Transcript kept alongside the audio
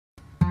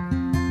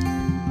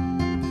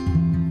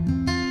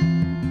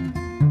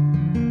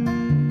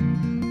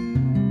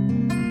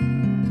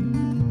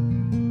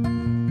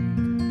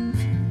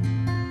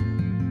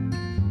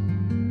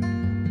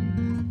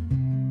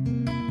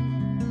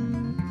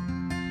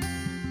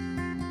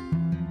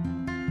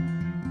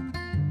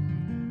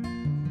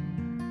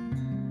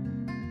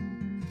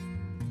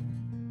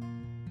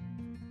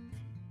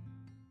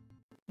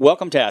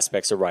Welcome to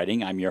Aspects of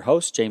Writing. I'm your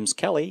host, James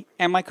Kelly,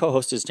 and my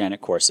co-host is Janet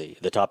Corsi.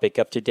 The topic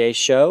of today's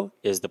show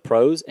is the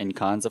pros and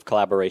cons of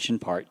collaboration,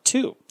 Part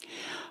 2.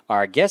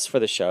 Our guests for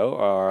the show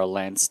are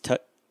Lance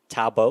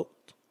Taubold,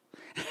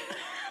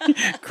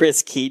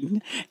 Chris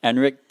Keaton, and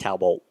Rick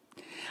Taubold.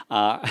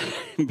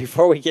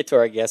 Before we get to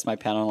our guests, my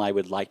panel and I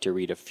would like to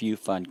read a few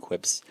fun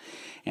quips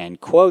and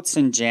quotes.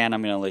 And Jan,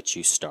 I'm going to let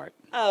you start.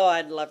 Oh,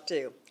 I'd love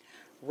to.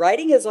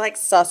 Writing is like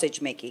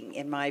sausage making,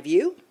 in my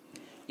view.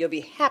 You'll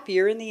be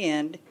happier in the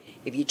end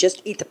if you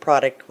just eat the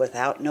product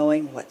without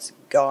knowing what's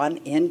gone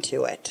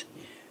into it.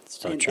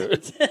 So true.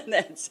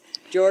 That's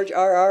George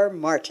R.R.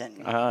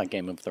 Martin.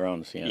 Game of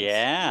Thrones, yes.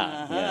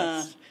 Yeah.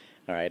 Yes.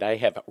 All right, I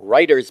have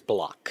writer's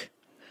block.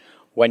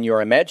 When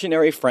your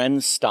imaginary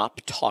friends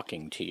stop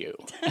talking to you.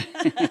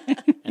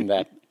 And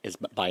that is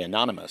by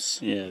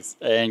Anonymous. Yes.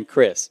 And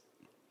Chris.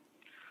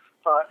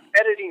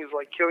 Editing is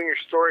like killing your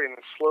story and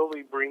then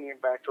slowly bringing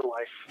it back to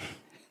life.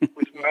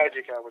 With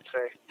magic, I would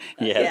say.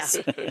 Yes.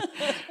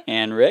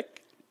 And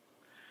Rick?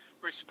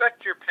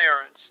 Respect your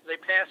parents. They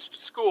passed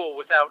school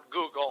without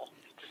Google.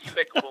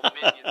 Despicable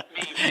minion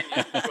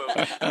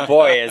quote.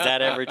 Boy, is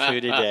that ever true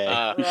today.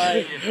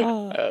 Right.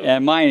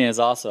 And mine is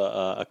also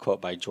a quote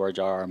by George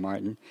R.R.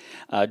 Martin.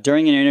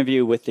 During an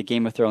interview with the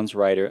Game of Thrones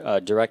writer,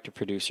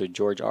 director-producer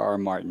George R.R.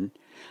 Martin,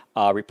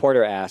 a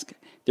reporter asked,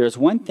 "There's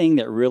one thing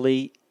that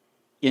really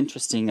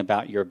interesting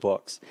about your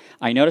books.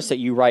 I noticed that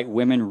you write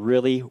women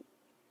really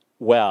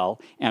well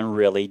and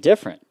really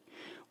different.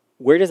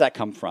 Where does that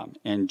come from?"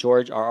 And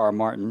George R.R.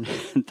 Martin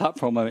thought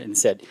for a moment and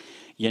said,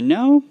 "You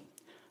know,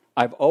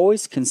 I've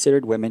always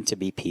considered women to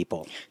be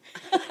people."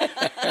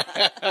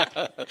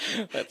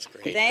 That's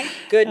great. Thank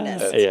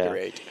goodness. That's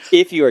great.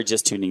 If you are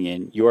just tuning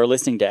in, you are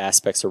listening to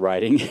Aspects of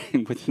Writing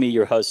with me,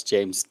 your host,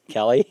 James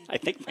Kelly. I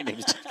think my name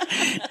is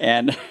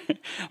and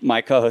my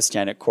co-host,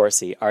 Janet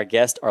Corsi. Our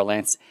guests are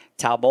Lance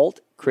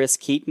Taubold, Chris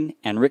Keaton,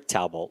 and Rick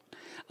Taubold.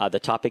 The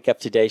topic of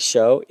today's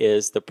show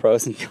is the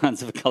pros and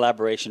cons of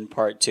collaboration,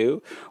 Part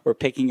 2. We're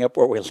picking up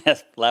where we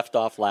left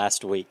off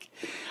last week.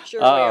 Sure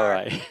we are. All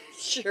right.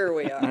 Sure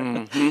we are.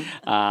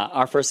 Mm-hmm.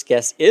 Our first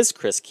guest is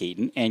Chris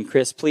Keaton. And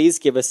Chris, please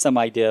give us some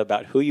idea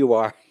about who you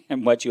are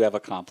and what you have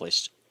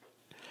accomplished.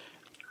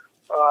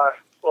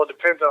 Well, it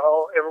depends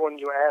on everyone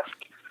you ask.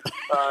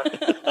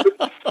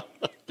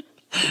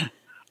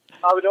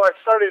 I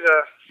started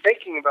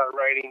thinking about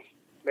writing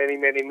many,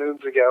 many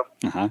moons ago.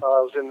 Uh-huh. I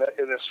was in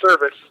the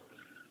service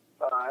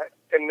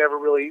and never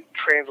really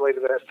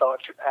translated that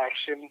thought to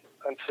action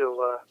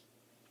until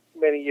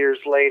many years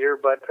later.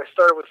 But I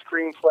started with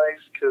screenplays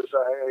because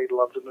I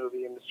love the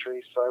movie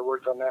industry, so I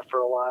worked on that for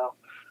a while.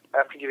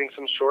 After getting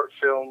some short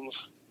films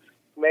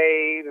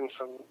made and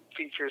some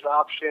features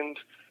optioned,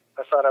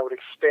 I thought I would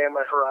expand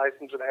my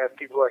horizons and have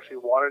people who actually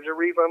wanted to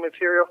read my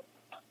material.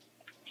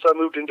 So I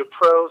moved into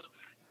prose,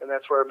 and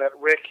that's where I met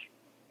Rick,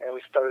 and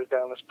we started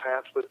down this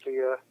path with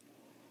the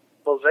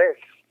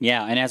Mosaic.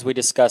 Yeah, and as we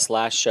discussed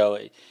last show,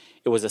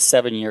 it was a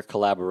 7-year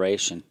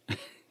collaboration.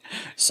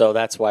 So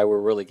that's why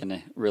we're really going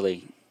to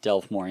really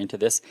delve more into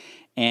this.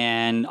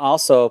 And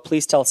also,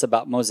 please tell us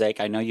about Mosaic.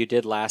 I know you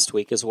did last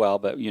week as well,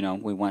 but you know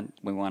we want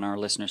our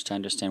listeners to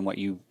understand what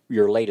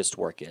your latest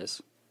work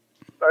is.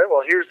 All right.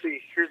 Well, here's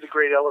the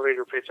great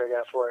elevator pitch I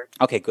got for it.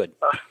 Okay, good.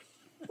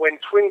 When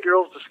twin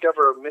girls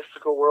discover a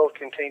mystical world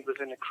contained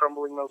within a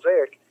crumbling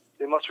mosaic,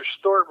 they must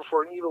restore it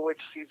before an evil witch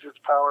seizes its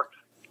power,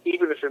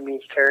 even if it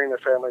means tearing their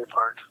family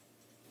apart.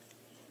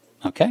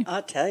 Okay.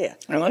 I'll tell you.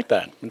 I like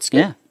that. It's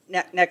good.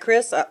 Yeah. Now,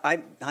 Chris,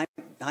 I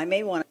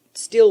may want to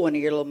steal one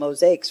of your little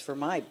mosaics for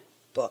my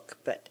book,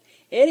 but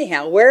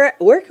anyhow, where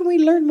can we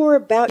learn more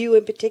about you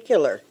in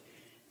particular?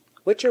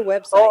 What's your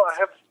website? Oh, I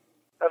have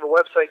a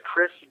website,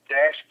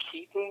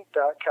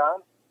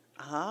 chris-keaton.com.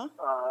 Uh-huh.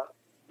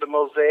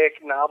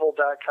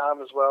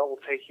 TheMosaicNovel.com as well will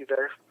take you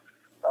there.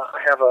 I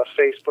have a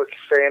Facebook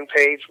fan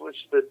page,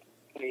 which the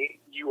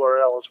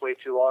URL is way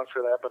too long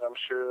for that, but I'm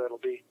sure that'll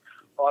be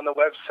on the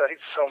website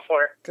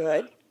somewhere.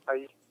 Good.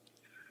 And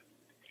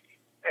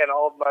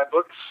all of my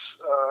books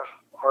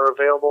are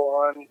available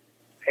on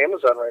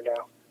Amazon right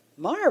now.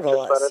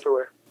 Marvelous. Just about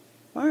everywhere.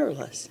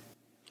 Marvelous.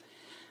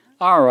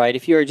 All right,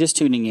 if you are just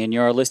tuning in,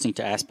 you are listening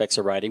to Aspects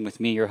of Writing with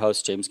me, your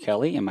host, James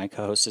Kelly, and my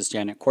co-host is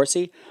Janet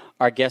Corsi.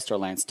 Our guests are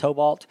Lance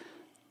Taubold.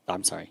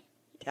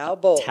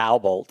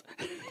 Taubold.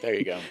 There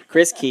you go.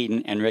 Chris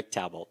Keaton and Rick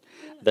Taubold.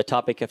 The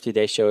topic of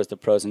today's show is the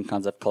pros and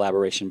cons of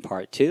collaboration,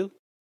 Part 2.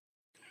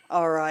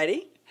 All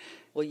righty.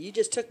 Well, you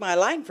just took my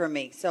line from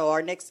me. So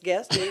our next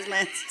guest is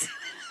Lance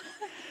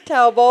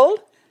Taubold.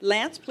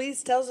 Lance,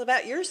 please tell us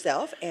about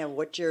yourself and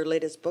what your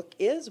latest book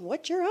is and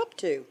what you're up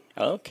to.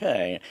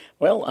 Okay.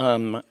 Well,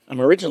 I'm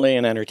originally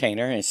an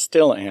entertainer. I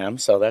still am,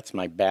 so that's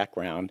my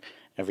background.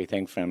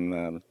 Everything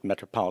from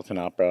Metropolitan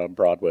Opera,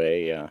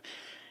 Broadway, and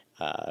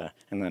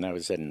then I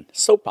was in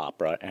soap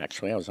opera,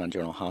 actually. I was on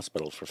General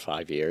Hospital for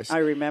 5 years. I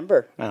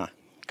remember.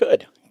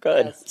 Good.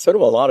 Yes. So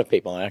do a lot of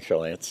people,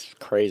 actually. It's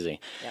crazy.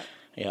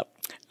 Yep.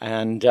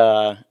 And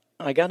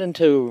I got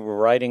into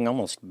writing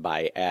almost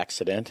by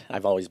accident.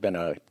 I've always been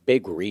a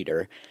big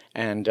reader,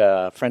 and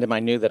a friend of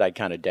mine knew that I'd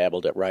kind of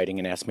dabbled at writing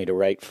and asked me to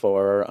write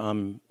for a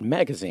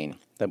magazine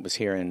that was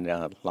here in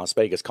Las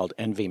Vegas called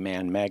Envy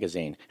Man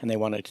Magazine, and they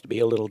wanted it to be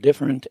a little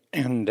different,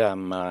 and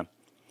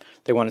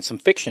they wanted some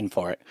fiction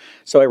for it.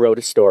 So I wrote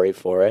a story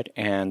for it,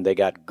 and they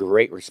got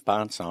great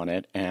response on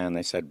it, and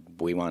they said,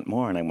 we want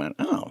more, and I went,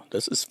 oh,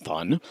 this is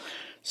fun.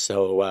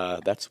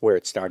 So that's where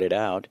it started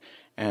out,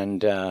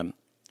 and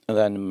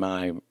then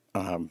my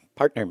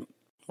partner,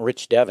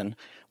 Rich Devon,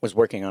 was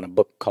working on a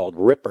book called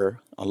Ripper,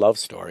 A Love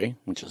Story,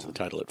 which is the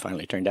title it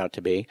finally turned out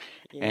to be.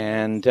 Yes.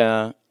 And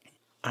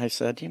I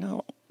said,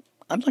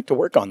 I'd like to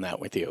work on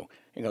that with you.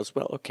 He goes,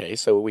 well, okay.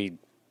 So we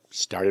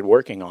started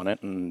working on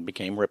it and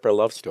became Ripper, A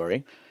Love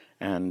Story.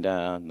 And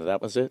that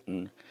was it.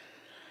 And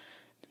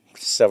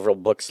several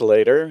books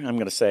later, I'm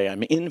going to say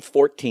I'm in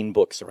 14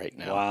 books right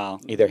now. Wow.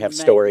 Either have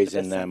stories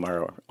in them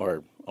or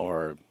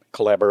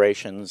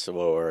collaborations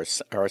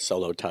or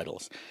solo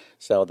titles.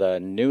 So the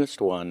newest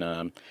one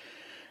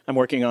I'm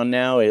working on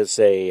now is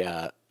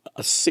a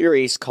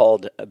series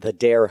called The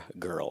Dare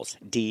Girls,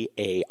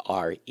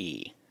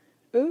 D-A-R-E.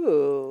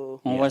 Ooh.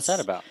 Well, what's that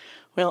about?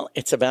 Well,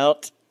 it's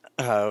about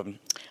a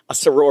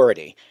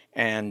sorority,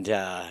 and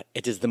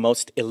it is the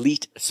most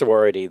elite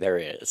sorority there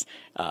is.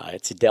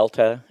 It's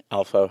Delta,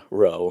 Alpha,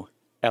 Rho,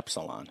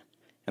 Epsilon.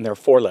 And there are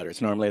 4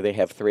 letters. Normally they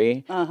have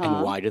 3.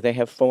 And why do they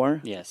have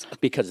 4? Yes.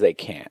 Because they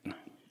can.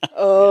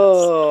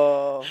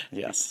 Oh.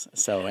 Yes.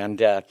 So,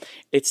 and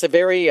it's a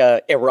very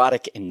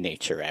erotic in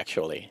nature,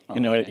 actually.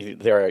 Okay.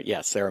 There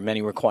are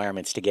many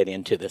requirements to get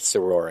into the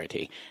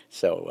sorority.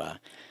 So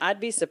I'd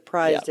be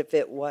surprised if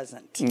it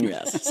wasn't.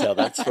 Yes. So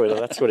that's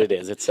what it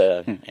is. It's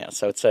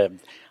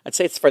I'd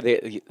say it's for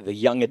the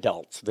young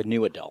adults, the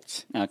new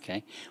adults.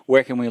 Okay.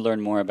 Where can we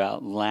learn more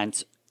about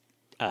Lance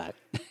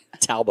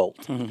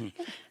Taubold?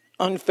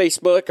 On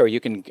Facebook, or you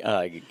can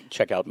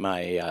check out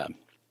my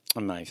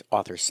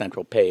Author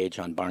Central page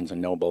on Barnes &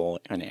 Noble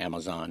and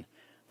Amazon.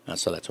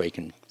 So that's where you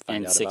can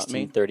find out about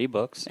me. 1630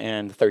 books.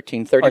 And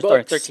 1330 books.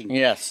 Sorry, 13.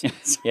 Yes.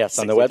 Yes,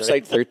 on the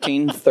website,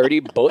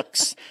 1330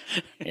 books.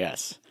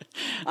 Yes.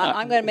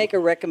 I'm going to make a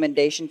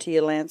recommendation to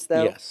you, Lance,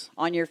 though. Yes.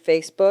 On your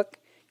Facebook,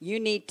 you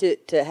need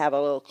to have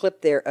a little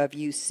clip there of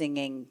you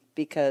singing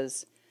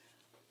because,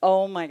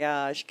 oh my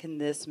gosh, can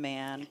this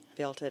man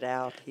belt it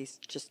out. He's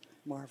just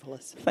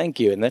marvelous. Thank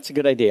you, and that's a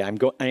good idea.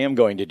 I am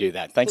going to do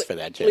that. Thanks for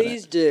that, Janet.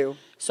 Please do.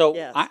 So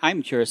yes.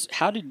 I'm curious,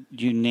 how did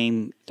you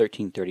name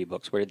 1330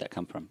 books? Where did that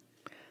come from?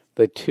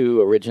 The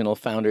 2 original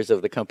founders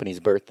of the company's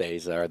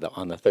birthdays are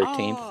on the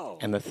 13th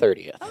and the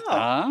 30th.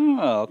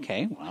 Oh,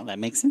 okay. Well, that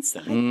makes sense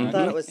then. I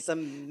thought it was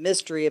some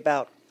mystery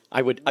about.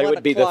 I would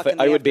be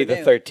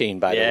the 13,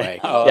 by the way.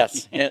 Oh.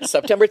 Yes,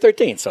 September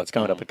 13th. So it's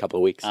coming up in a couple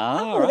of weeks.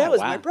 Oh, that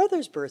was wow. my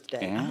brother's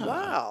birthday. Yeah.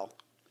 Wow.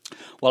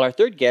 Well, our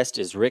third guest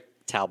is Rick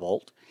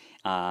Taubold.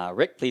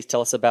 Rick, please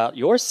tell us about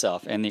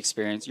yourself and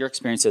your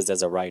experiences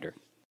as a writer.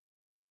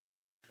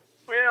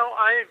 Well,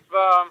 I've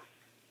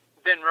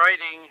been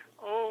writing,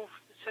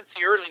 since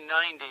the early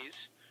 90s,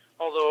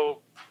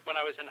 although when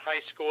I was in high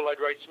school, I'd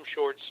write some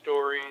short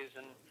stories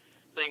and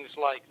things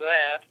like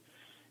that.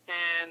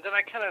 And then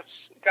I kind of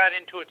got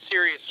into it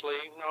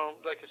seriously,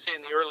 like I say,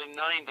 in the early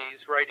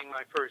 90s, writing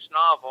my first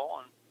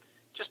novel. And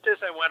just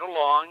as I went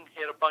along,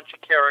 had a bunch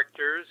of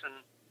characters, and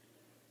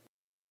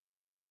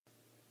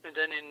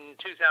then in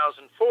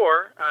 2004,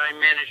 I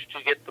managed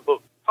to get the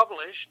book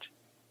published.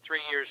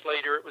 3 years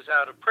later, it was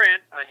out of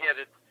print. I had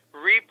it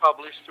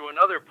republished through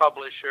another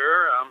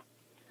publisher.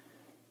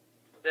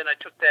 Then I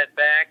took that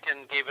back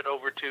and gave it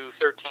over to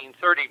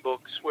 1330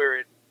 Books, where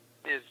it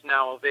is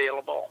now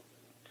available.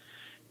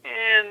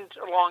 And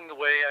along the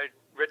way, I'd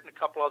written a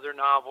couple other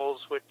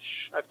novels,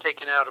 which I've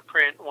taken out of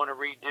print, want to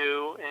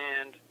redo.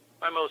 And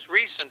my most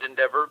recent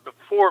endeavor,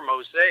 before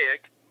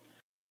Mosaic,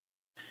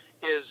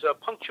 is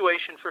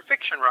Punctuation for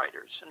Fiction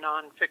Writers, a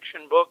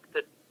nonfiction book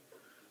that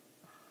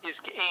is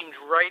aimed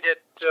right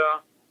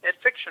at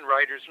fiction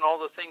writers and all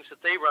the things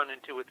that they run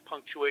into with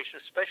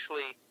punctuation,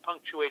 especially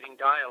punctuating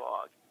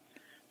dialogue.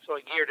 So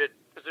I geared it,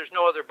 because there's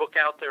no other book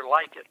out there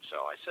like it.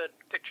 So I said,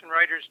 fiction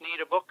writers need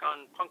a book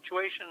on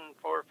punctuation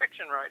for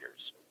fiction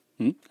writers.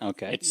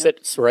 Okay. It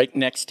sits right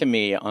next to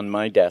me on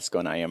my desk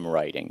when I am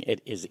writing.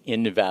 It is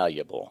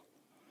invaluable.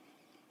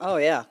 Oh,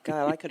 yeah.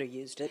 God, I could have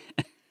used it.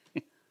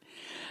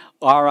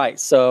 All right.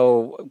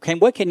 So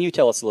what can you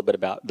tell us a little bit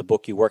about the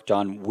book you worked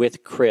on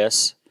with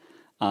Chris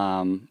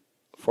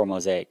for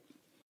Mosaic?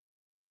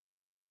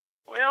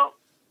 Well,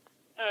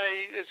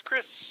 as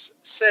Chris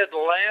said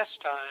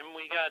last time,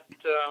 we got,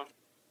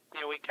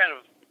 we kind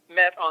of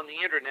met on the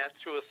internet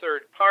through a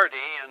third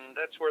party, and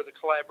that's where the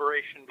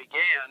collaboration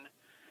began.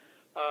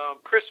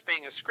 Chris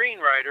being a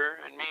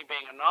screenwriter and me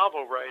being a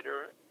novel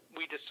writer,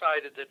 we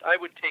decided that I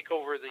would take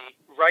over the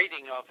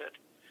writing of it.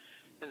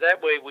 And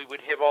that way we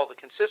would have all the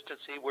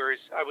consistency,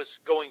 whereas I was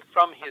going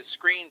from his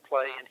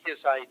screenplay and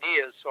his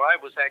ideas, so I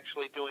was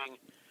actually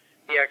doing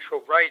the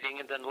actual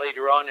writing, and then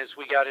later on as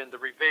we got into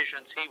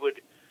revisions, he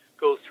would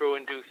go through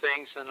and do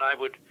things, and I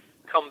would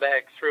come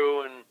back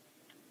through and,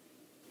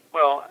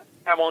 well,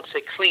 I won't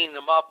say clean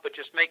them up, but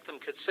just make them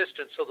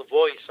consistent so the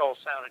voice all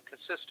sounded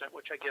consistent,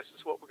 which I guess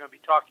is what we're going to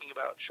be talking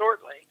about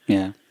shortly.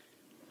 Yeah.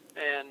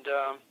 And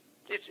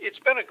it's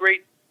been a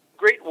great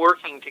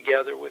working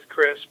together with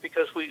Chris,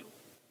 because we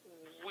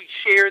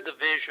share the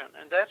vision,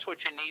 and that's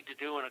what you need to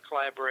do in a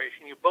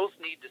collaboration. You both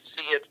need to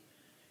see it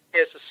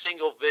as a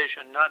single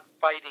vision, not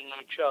fighting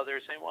each other,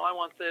 saying, well, I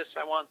want this,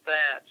 I want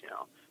that. You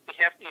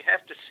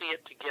have to see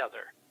it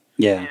together.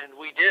 Yeah. And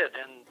we did,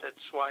 and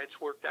that's why it's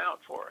worked out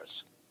for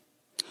us.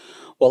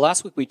 Well,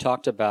 last week we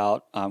talked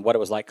about what it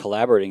was like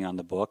collaborating on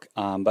the book,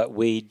 but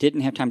we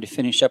didn't have time to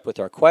finish up with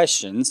our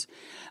questions.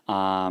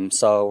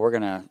 So we're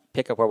going to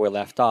pick up where we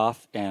left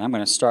off, and I'm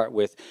going to start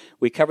with,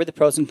 we covered the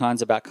pros and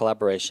cons about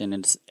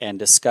collaboration and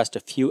discussed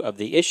a few of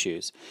the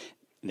issues.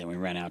 Then we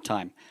ran out of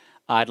time.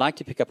 I'd like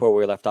to pick up where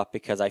we left off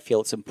because I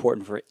feel it's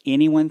important for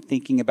anyone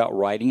thinking about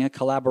writing a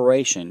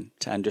collaboration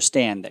to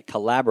understand that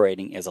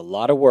collaborating is a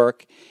lot of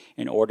work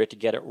in order to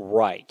get it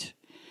right.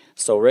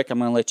 So, Rick, I'm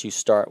going to let you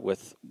start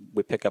with,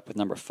 we pick up with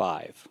number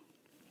 5.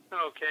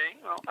 Okay.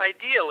 Well,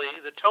 ideally,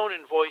 the tone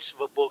and voice of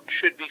a book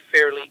should be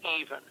fairly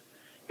even.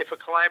 If a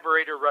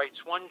collaborator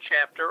writes one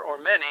chapter or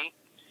many,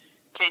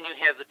 can you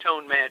have the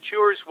tone match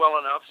yours well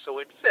enough so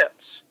it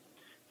fits?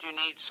 Do you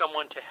need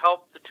someone to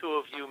help the two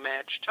of you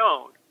match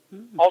tone?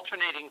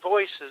 Alternating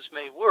voices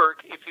may work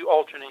if you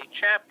alternate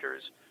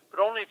chapters, but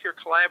only if your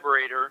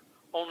collaborator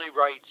only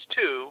writes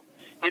 2.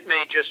 It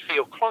may just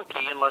feel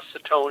clunky unless the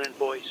tone and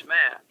voice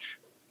match.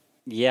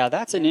 Yeah,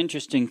 that's an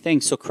interesting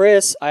thing. So,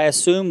 Chris, I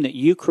assume that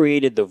you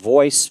created the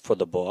voice for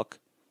the book,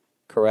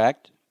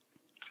 correct?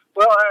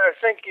 Well, I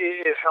think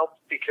it helped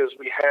because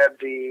we had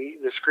the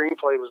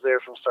screenplay was there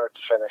from start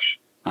to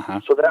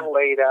finish. So that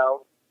laid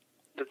out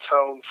the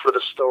tone for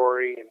the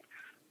story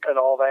and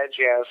all that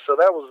jazz. So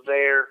that was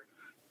there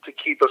to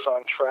keep us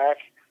on track.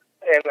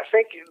 And I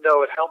think,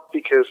 though, it helped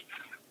because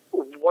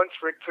once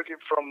Rick took it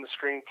from the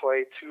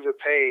screenplay to the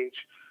page,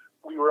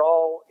 we were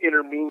all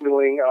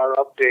intermingling our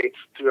updates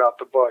throughout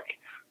the book.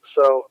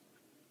 So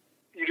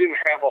you didn't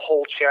have a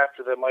whole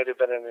chapter that might have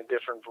been in a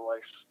different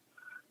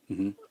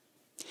voice.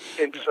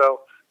 And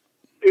so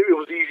it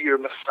was easier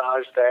to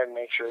massage that and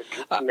make sure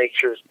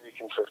it's pretty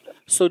consistent.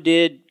 So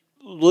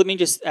let me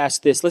just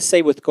ask this. Let's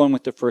say with going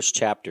with the first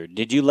chapter,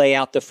 did you lay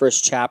out the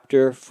first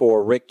chapter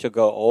for Rick to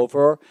go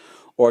over,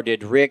 or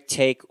did Rick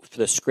take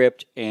the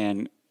script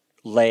and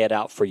lay it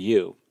out for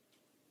you?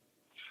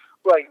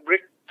 Like,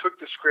 Rick took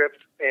the script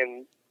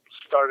and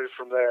started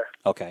from there.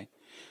 Okay.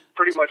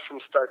 Pretty much from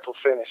start till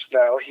finish.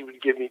 Now, he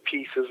would give me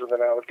pieces, and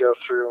then I would go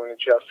through and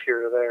adjust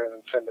here or there and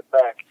then send it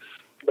back.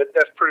 But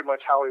that's pretty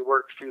much how he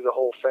worked through the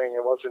whole thing.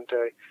 It wasn't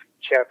a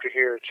chapter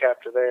here, a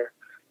chapter there.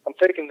 I'm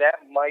thinking that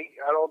I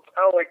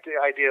don't like the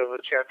idea of a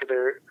chapter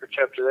there or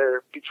chapter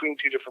there between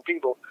two different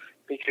people,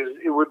 because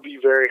it would be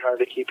very hard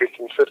to keep it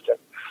consistent.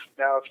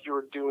 Now, if you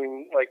were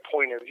doing like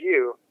point of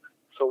view,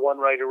 so one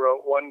writer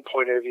wrote one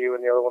point of view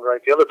and the other one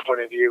wrote the other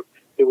point of view,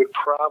 it would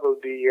probably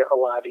be a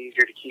lot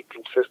easier to keep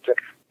consistent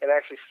and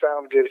actually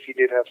sound good if you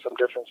did have some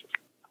differences.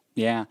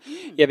 Yeah,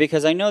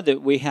 because I know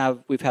that we've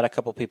had a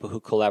couple people who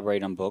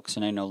collaborate on books,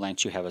 and I know,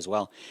 Lance, you have as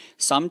well.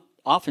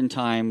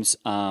 Oftentimes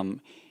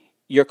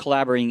you're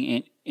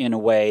collaborating in a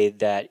way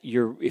that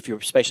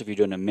especially if you're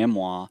doing a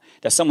memoir,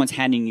 that someone's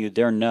handing you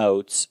their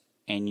notes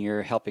and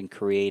you're helping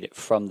create it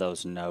from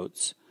those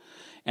notes.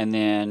 And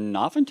then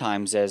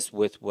oftentimes, as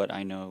with what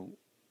I know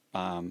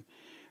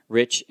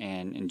Rich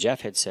and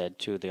Jeff had said,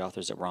 two of the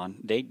authors that were on,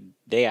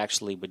 they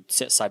actually would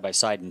sit side by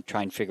side and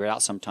try and figure it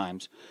out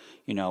sometimes,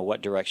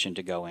 what direction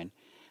to go in.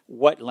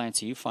 What, Lance,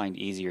 do you find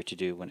easier to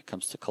do when it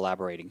comes to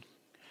collaborating?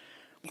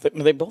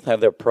 They both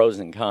have their pros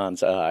and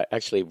cons.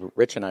 Actually,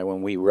 Rich and I,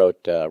 when we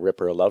wrote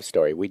Ripper: A Love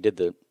Story, we did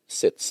the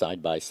sit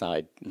side by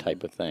side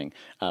type of thing.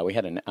 We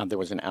had there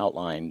was an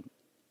outline.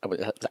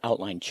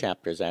 Outline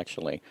chapters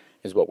actually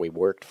is what we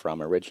worked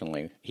from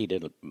originally. He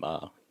did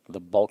the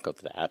bulk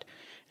of that,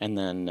 and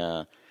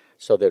then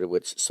so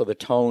the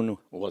tone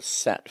was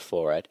set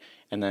for it,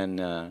 and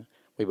then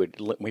we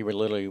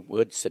literally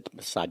would sit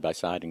side by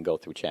side and go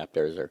through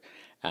chapters,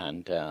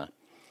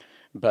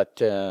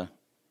 but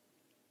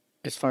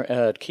as far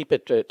to keep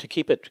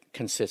it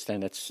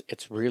consistent,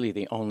 it's really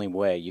the only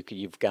way.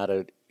 You've got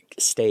to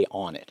stay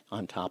on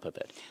top of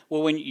it.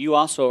 Well, when you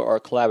also are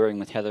collaborating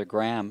with Heather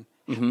Graham,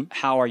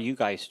 how are you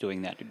guys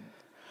doing that?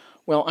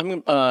 Well,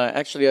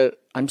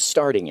 I'm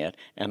starting it,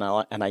 and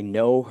I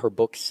know her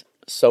books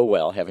so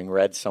well, having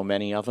read so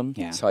many of them.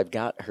 Yeah. So I've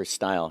got her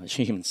style.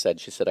 She even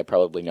said, I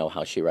probably know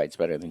how she writes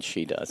better than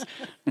she does,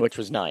 which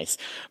was nice.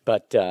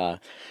 But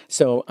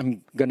so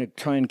I'm going to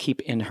try and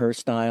keep in her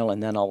style,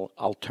 and then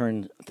I'll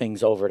turn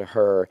things over to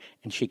her,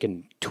 and she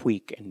can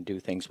tweak and do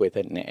things with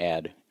it and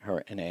add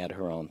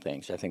her own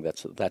things. I think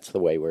that's the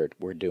way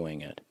we're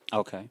doing it.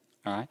 Okay.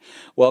 All right.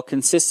 Well,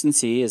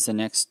 consistency is the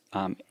next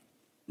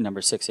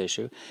number 6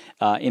 issue.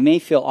 It may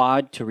feel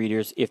odd to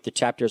readers if the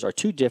chapters are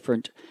too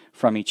different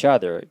from each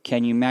other.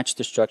 Can you match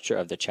the structure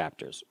of the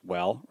chapters?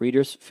 Well,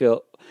 readers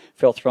feel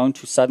thrown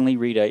to suddenly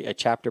read a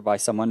chapter by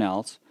someone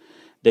else,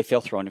 they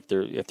feel thrown if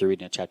they're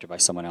reading a chapter by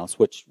someone else,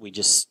 which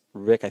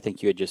Rick, I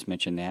think you had just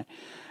mentioned that.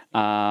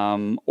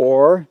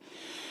 Or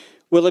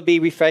will it be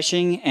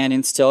refreshing and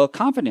instill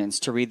confidence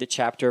to read the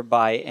chapter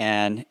by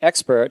an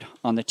expert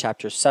on the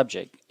chapter's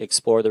subject?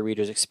 Explore the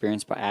reader's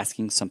experience by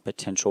asking some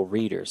potential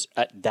readers.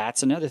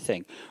 That's another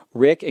thing.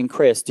 Rick and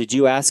Chris, did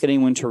you ask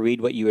anyone to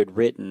read what you had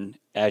written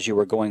as you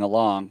were going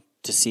along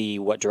to see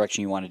what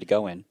direction you wanted to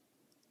go in?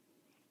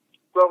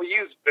 Well, we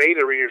use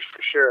beta readers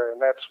for sure,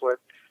 and that's what,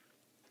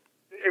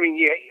 I mean,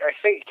 yeah, I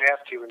think you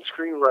have to. In the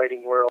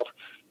screenwriting world,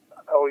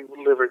 we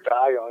live or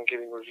die on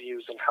getting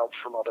reviews and help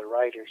from other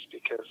writers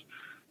because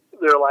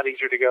they're a lot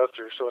easier to go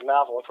through. So a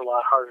novel, it's a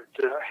lot harder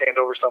to hand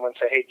over someone and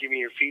say, hey, give me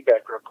your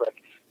feedback real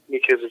quick,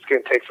 because it's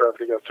going to take forever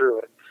to go through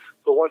it.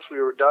 But once we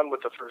were done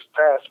with the first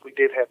pass, we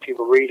did have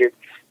people read it,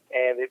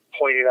 and it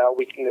pointed out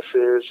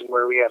weaknesses and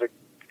where we had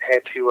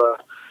to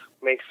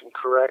make some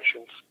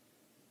corrections.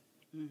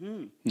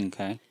 Mm-hmm.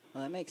 Okay.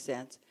 Well, that makes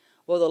sense.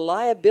 Well, the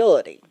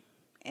liability,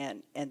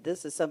 and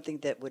this is something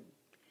that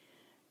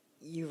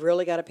you've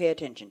really got to pay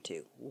attention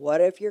to.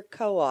 What if your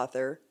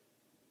co-author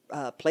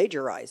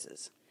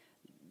plagiarizes?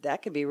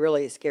 That can be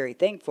really a scary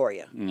thing for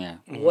you. Yeah.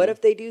 Mm-hmm. What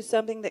if they do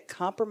something that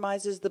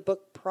compromises the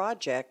book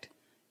project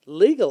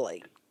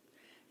legally?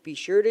 Be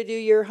sure to do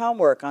your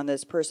homework on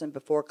this person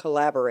before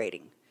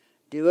collaborating.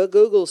 Do a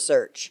Google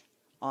search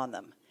on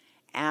them.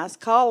 Ask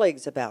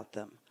colleagues about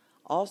them.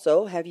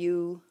 Also, have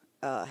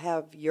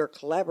your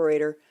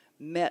collaborator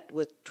met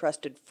with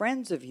trusted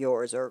friends of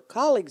yours or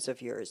colleagues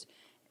of yours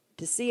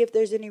to see if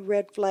there's any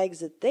red flags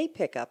that they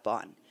pick up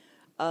on.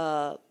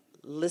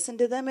 Listen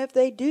to them if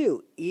they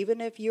do.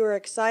 Even if you're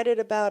excited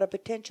about a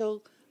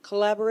potential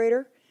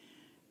collaborator,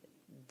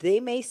 they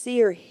may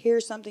see or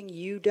hear something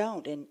you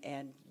don't,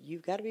 and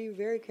you've got to be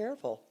very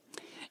careful.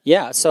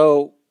 Yeah,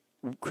 so,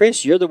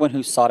 Chris, you're the one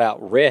who sought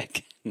out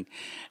Rick.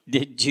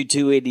 Did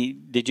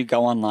you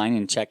go online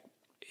and check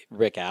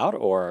Rick out,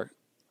 or?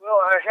 Well,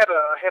 I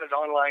had an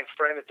online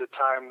friend at the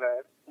time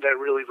that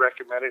really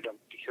recommended him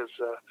because,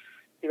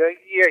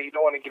 you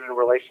don't want to get in a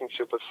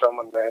relationship with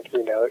someone that,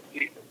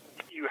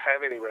 you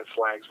have any red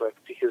flags with,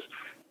 because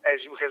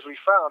as we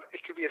found,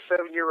 it could be a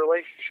 7-year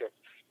relationship,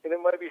 and it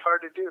might be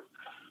hard to do.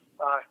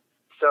 I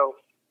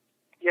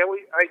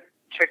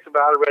checked him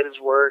out, I read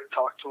his work,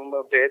 talked to him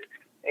a bit,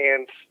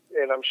 and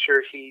I'm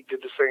sure he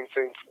did the same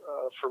thing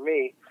for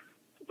me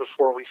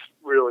before we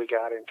really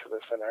got into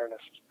this in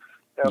earnest.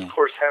 Now, of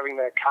course, having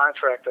that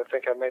contract, I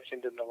think I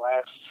mentioned in the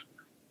last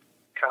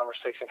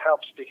conversation,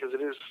 helps because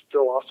it is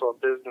still also a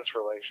business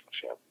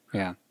relationship.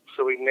 Yeah.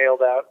 So we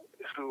nailed out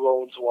who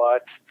owns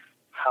what,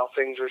 how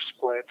things are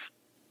split,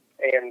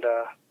 and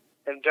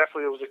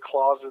definitely there was a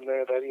clause in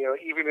there that,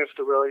 even if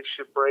the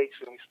relationship breaks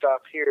and we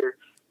stop here,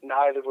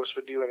 neither of us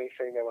would do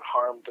anything that would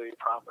harm the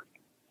property.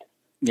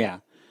 Yeah.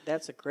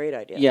 That's a great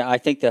idea. Yeah, I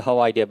think the whole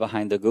idea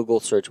behind the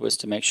Google search was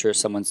to make sure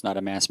someone's not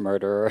a mass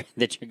murderer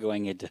that you're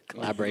going into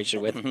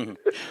collaboration with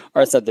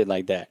or something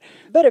like that.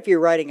 But if you're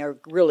writing a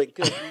really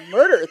good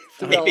murder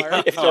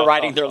thriller. If they're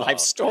writing their life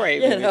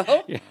story. All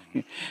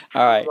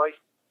right. Life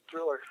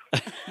thriller.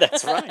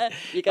 That's right.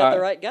 You got the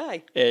right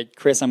guy.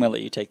 Chris, I'm going to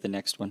let you take the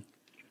next one.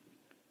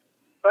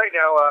 Right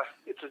now,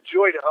 it's a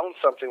joy to own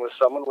something with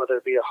someone, whether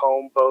it be a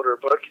home, boat, or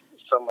book.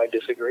 Some might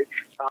disagree.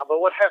 But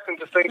what happens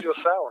if things go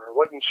sour?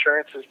 What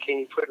insurances can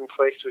you put in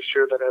place to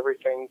ensure that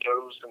everything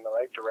goes in the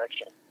right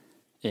direction?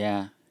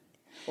 Yeah.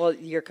 Well,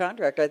 your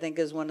contract, I think,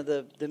 is one of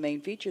the main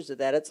features of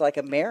that. It's like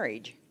a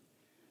marriage.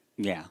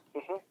 Yeah.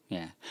 Mm-hmm.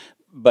 Yeah.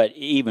 But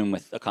even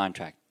with a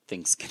contract,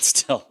 things can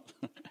still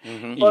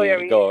Well, yeah, I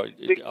mean, go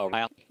It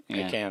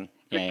can.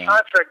 The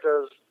contract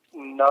does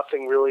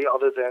nothing really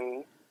other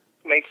than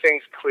make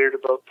things clear to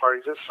both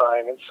parties that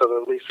sign it, so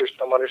that at least there's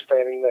some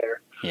understanding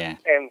there. Yeah.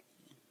 And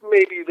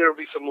maybe there will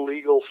be some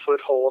legal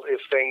foothold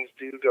if things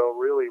do go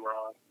really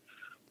wrong.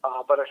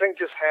 But I think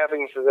just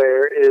having it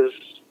there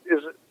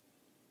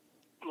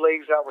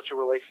lays out what your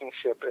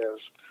relationship is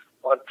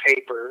on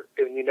paper,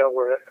 and you know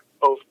where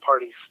both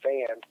parties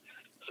stand,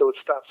 so it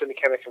stops any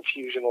kind of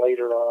confusion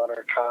later on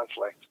or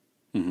conflict.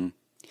 Mm-hmm.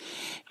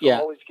 So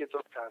always get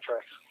those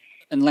contracts.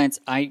 And Lance,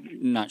 I'm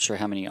not sure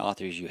how many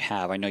authors you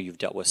have. I know you've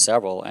dealt with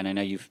several, and I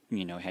know you've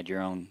had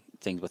your own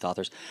things with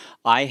authors.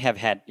 I have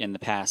had in the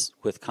past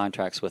with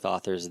contracts with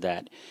authors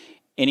that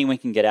anyone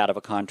can get out of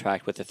a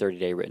contract with a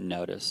 30-day written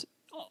notice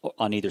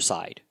on either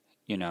side,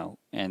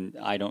 and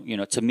I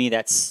don't, to me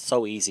that's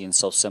so easy and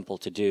so simple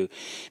to do,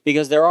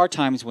 because there are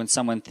times when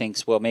someone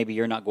thinks, well, maybe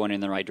you're not going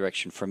in the right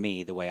direction for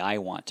me the way I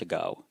want to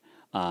go,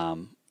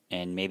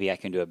 and maybe I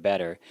can do it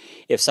better.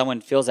 If someone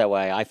feels that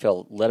way, I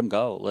feel let them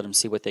go, let them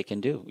see what they can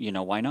do.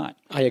 Why not?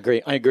 I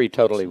agree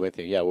totally with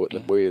you.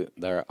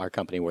 Yeah, our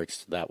company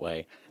works that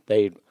way.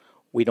 They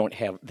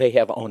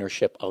have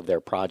ownership of their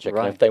project.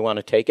 Right. And if they want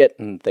to take it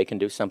and they can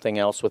do something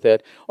else with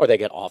it, or they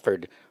get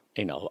offered,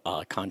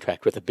 a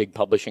contract with a big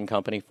publishing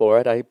company for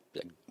it,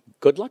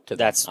 good luck to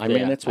them.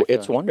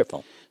 It's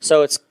wonderful.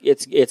 So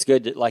it's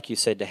good, to, like you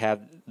said, to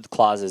have the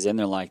clauses in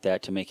there like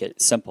that to make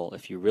it simple.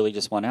 If you really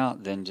just want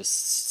out, then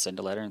just send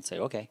a letter and say,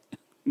 okay.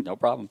 No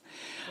problem.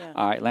 Yeah.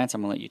 All right, Lance,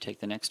 I'm going to let you take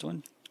the next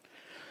one.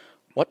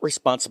 What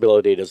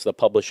responsibility does the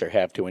publisher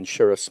have to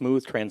ensure a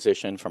smooth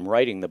transition from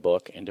writing the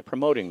book into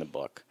promoting the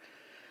book?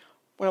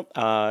 Well,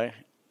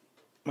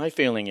 my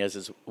feeling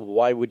is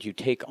why would you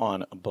take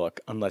on a book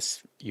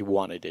unless you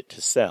wanted it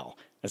to sell?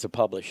 As a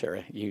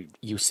publisher,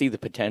 you see the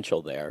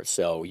potential there,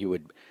 so you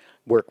would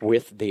work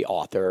with the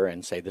author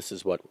and say, this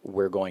is what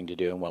we're going to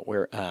do and what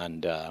we're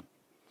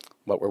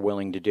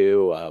willing to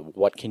do.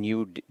 What can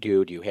you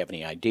do? Do you have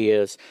any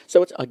ideas?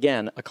 So it's,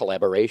 again, a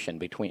collaboration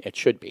it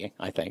should be,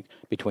 I think,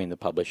 between the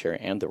publisher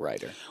and the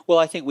writer. Well,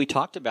 I think we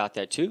talked about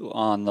that too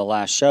on the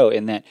last show,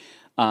 in that,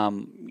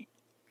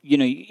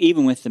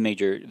 even with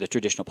the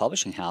traditional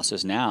publishing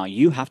houses now,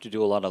 you have to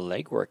do a lot of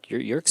legwork.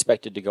 You're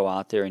expected to go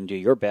out there and do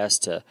your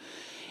best to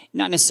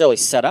not necessarily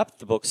set up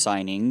the book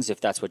signings if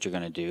that's what you're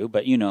going to do,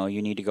 but you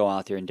need to go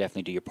out there and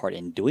definitely do your part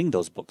in doing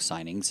those book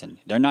signings, and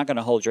they're not going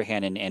to hold your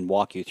hand and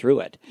walk you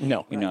through it.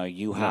 No.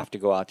 You have to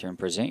go out there and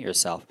present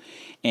yourself.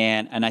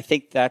 And I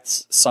think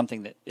that's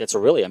something that it's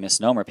really a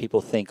misnomer.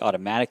 People think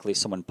automatically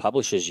someone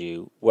publishes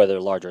you,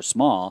 whether large or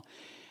small,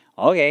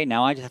 okay,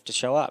 now I just have to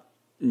show up.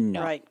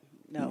 No. Right.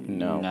 No.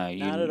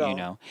 Not at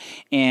all.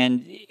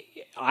 And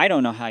I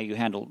don't know how you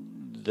handle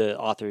the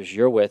authors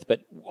you're with, but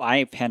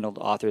I've handled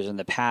authors in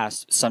the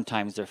past.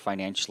 Sometimes they're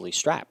financially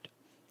strapped,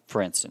 for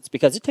instance,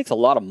 because it takes a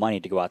lot of money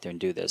to go out there and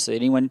do this. So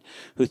anyone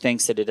who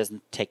thinks that it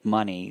doesn't take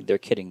money, they're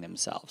kidding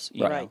themselves.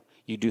 You know,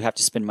 you do have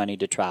to spend money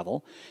to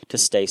travel, to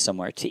stay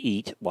somewhere, to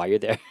eat while you're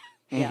there.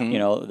 Yeah.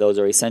 Those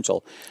are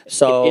essential.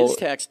 So it is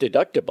tax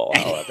deductible,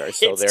 however,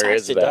 so there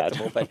is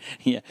that. But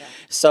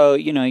So,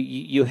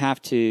 you have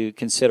to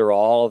consider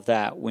all of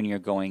that when you're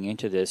going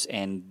into this,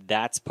 and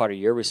that's part of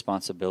your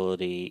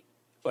responsibility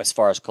as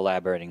far as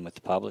collaborating with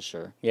the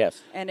publisher.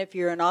 Yes. And if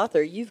you're an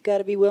author, you've got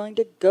to be willing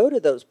to go to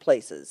those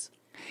places.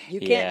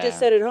 You can't just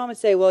sit at home and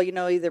say, well,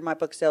 either my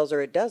book sells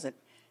or it doesn't.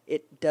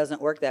 It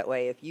doesn't work that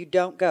way. If you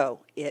don't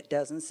go, it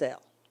doesn't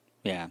sell.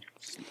 Yeah.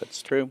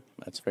 That's true.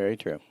 That's very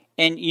true.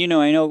 And,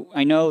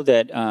 I know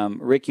that,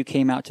 Rick, you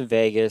came out to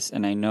Vegas,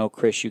 and I know,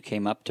 Chris, you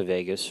came up to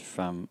Vegas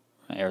from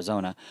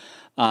Arizona.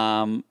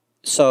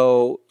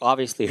 So,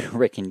 obviously,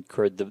 Rick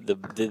incurred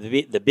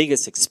the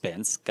biggest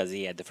expense because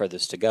he had the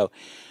furthest to go.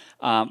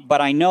 But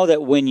I know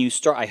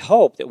that I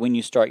hope that when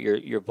you start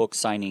your book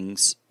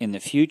signings in the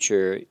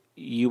future,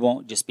 you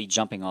won't just be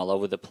jumping all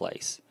over the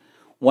place.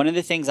 One of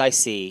the things I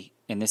see,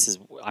 and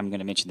I'm going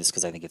to mention this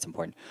because I think it's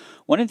important.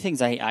 One of the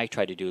things I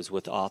try to do is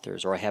with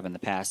authors, or I have in the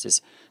past,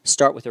 is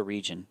start with a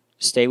region.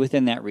 Stay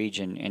within that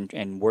region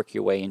and work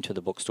your way into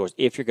the bookstores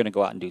if you're going to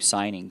go out and do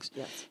signings.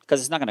 Yes. Because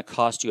it's not going to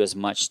cost you as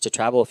much to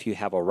travel if you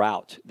have a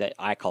route, that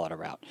I call it a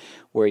route,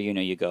 where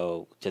you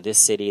go to this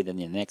city, then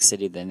the next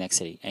city, the next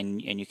city,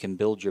 and you can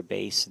build your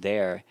base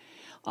there.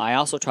 I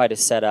also try to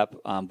set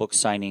up book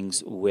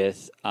signings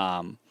with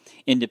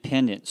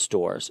independent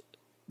stores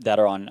that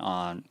are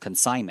on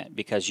consignment,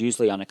 because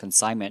usually on a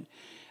consignment,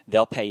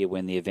 they'll pay you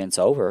when the event's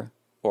over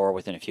or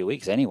within a few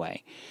weeks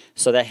anyway.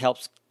 So that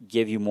helps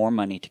give you more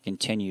money to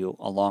continue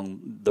along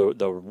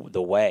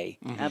the way.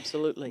 Mm-hmm.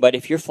 Absolutely. But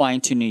if you're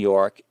flying to New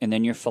York, and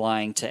then you're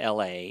flying to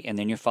L.A., and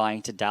then you're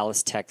flying to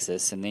Dallas,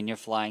 Texas, and then you're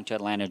flying to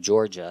Atlanta,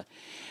 Georgia,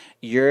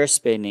 you're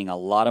spending a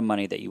lot of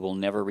money that you will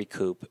never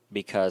recoup,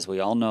 because we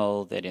all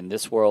know that in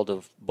this world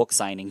of book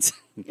signings,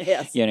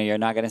 yes. You're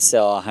not going to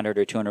sell 100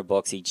 or 200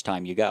 books each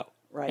time you go.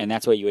 Right. And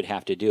that's what you would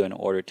have to do in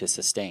order to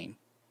sustain.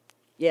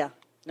 Yeah,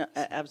 no,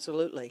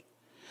 absolutely.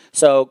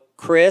 So,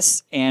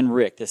 Chris and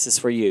Rick, this is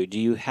for you. Do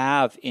you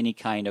have any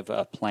kind of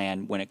a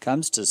plan when it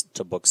comes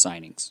to book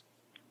signings?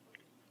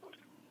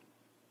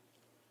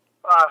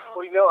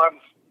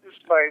 This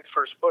is my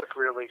first book,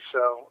 really,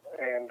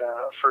 and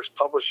first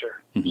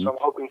publisher. Mm-hmm. So I'm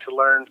hoping to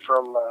learn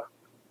from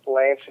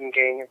Lance and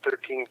gang at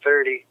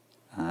 1330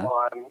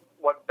 on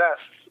what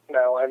best.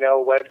 Now, I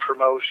know web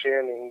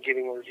promotion and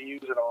getting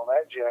reviews and all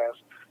that jazz,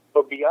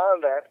 but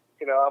beyond that,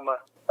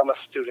 I'm a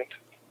student.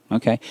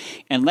 Okay.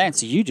 And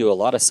Lance, you do a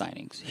lot of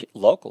signings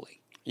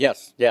locally.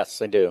 Yes,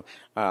 I do.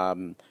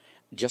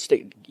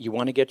 You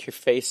want to get your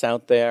face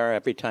out there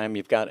every time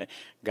you've got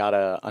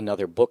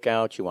another book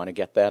out. You want to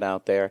get that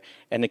out there,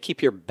 and to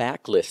keep your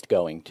backlist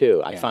going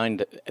too. I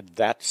find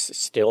that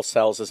still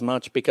sells as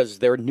much because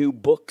they're new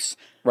books.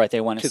 Right,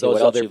 they want to see those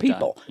what else other you've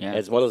people, done.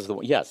 as well as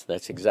yes,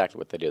 that's exactly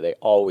what they do. They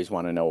always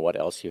want to know what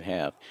else you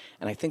have.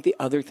 And I think the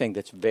other thing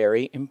that's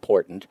very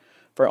important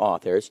for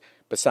authors,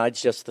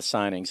 besides just the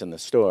signings in the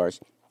stores,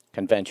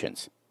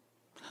 conventions.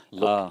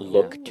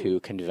 Look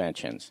to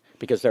conventions,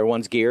 because they're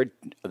ones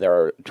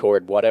they're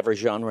toward whatever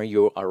genre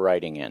you are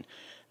writing in,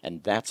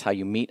 and that's how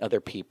you meet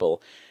other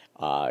people.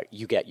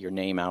 You get your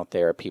name out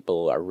there.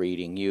 People are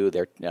reading you.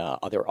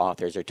 Other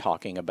authors are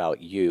talking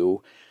about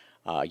you.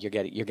 You're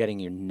getting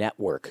your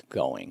network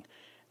going,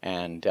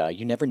 and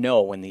you never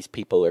know when these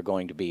people are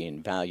going to be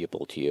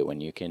invaluable to you,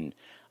 and you can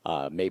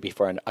maybe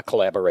for a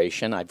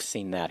collaboration. I've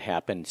seen that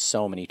happen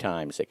so many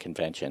times at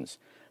conventions.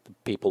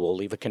 People will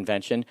leave a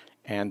convention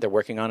and they're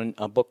working on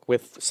a book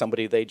with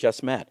somebody they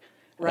just met.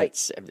 Right.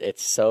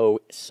 It's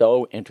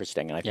so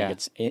interesting, and I think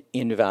it's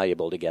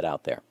invaluable to get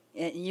out there.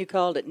 And you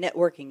called it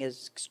networking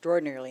is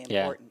extraordinarily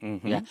Yeah. important.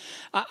 Mm-hmm. Yeah.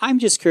 I'm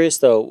just curious,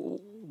 though,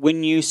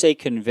 when you say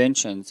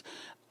conventions,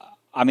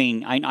 I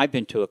mean, I've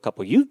been to a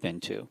couple you've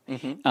been to.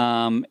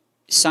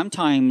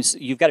 Sometimes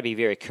you've got to be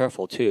very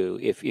careful, too.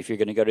 If you're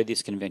going to go to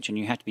this convention,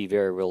 you have to be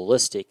very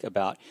realistic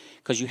about,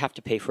 because you have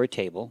to pay for a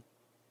table,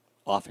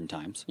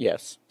 oftentimes.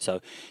 Yes. So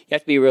you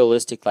have to be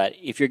realistic that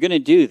if you're going to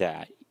do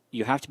that,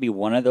 you have to be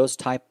one of those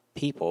type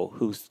people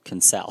who can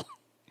sell.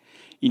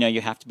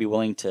 You have to be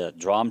willing to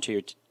draw them to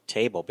your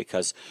table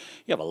because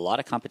you have a lot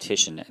of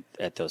competition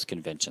at those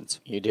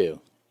conventions. You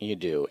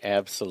do,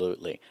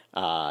 absolutely.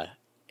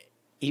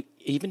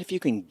 Even if you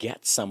can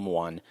get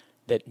someone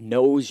that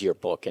knows your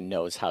book and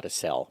knows how to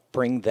sell,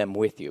 bring them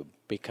with you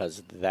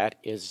because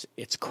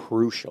it's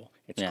crucial.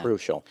 It's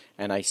crucial.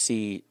 And I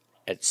see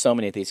at so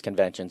many of these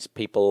conventions,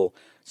 people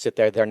sit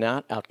there, they're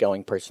not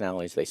outgoing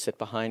personalities. They sit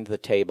behind the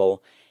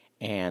table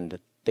and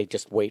they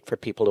just wait for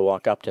people to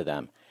walk up to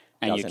them.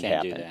 And you Doesn't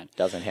can't happen. do that.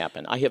 Doesn't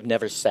happen. I have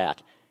never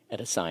sat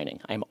at a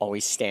signing. I'm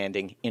always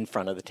standing in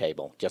front of the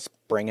table, just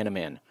bringing them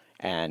in.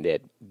 And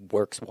it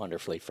works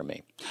wonderfully for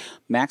me.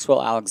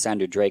 Maxwell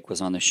Alexander Drake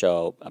was on the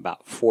show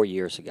about 4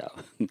 years ago,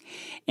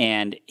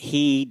 and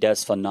he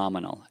does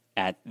phenomenal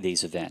at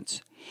these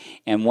events.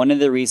 And one of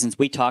the reasons,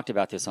 we talked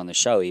about this on the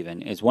show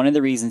even, is one of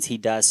the reasons he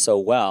does so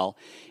well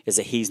is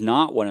that he's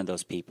not one of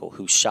those people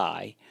who's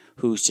shy,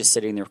 who's just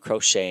sitting there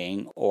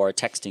crocheting or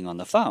texting on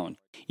the phone.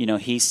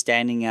 He's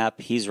standing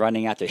up, he's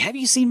running out there. Have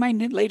you seen my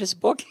latest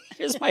book?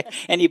 Here's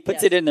and he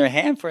puts it in their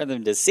hand for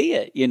them to see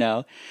it,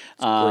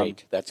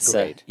 Great. That's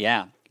great.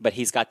 Yeah, but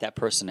he's got that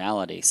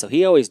personality. So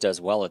he always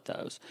does well at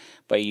those.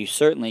 But you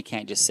certainly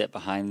can't just sit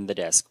behind the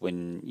desk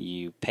when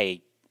you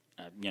pay,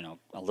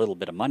 a little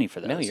bit of money for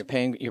those. No,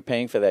 you're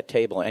paying for that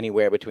table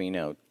anywhere between,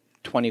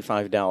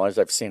 $25.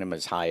 I've seen them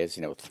as high as,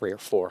 $300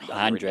 or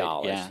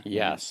 $400. Yeah.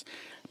 Yes.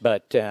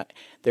 But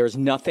there's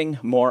nothing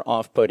more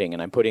off-putting,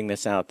 and I'm putting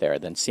this out there,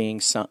 than seeing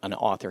an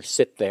author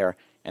sit there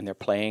and they're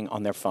playing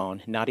on their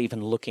phone, not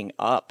even looking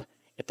up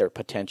at their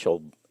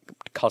potential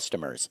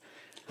customers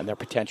and their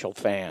potential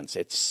fans.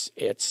 It's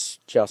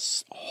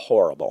just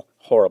horrible.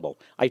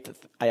 I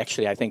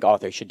think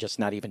authors should just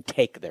not even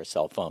take their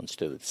cell phones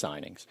to the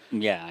signings.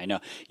 Yeah, I know.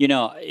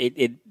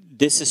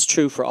 This is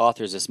true for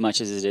authors as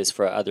much as it is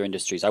for other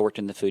industries. I worked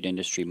in the food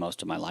industry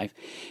most of my life,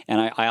 and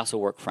I also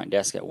worked front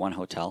desk at one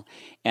hotel.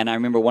 And I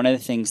remember one of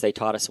the things they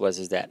taught us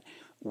is that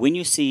when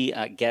you see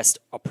a guest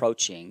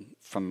approaching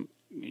from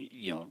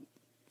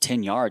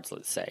 10 yards,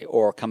 let's say,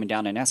 or coming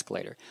down an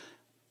escalator,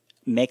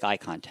 make eye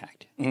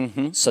contact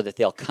so that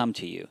they'll come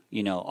to you.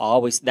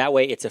 Always that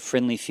way. It's a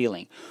friendly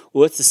feeling.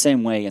 Well, it's the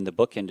same way in the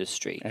book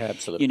industry.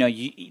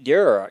 Absolutely.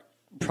 There are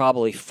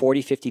probably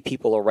 40, 50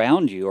 people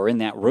around you or in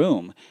that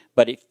room,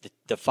 but if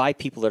the 5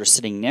 people that are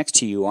sitting next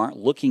to you aren't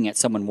looking at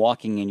someone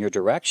walking in your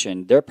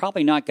direction, they're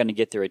probably not going to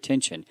get their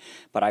attention.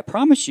 But I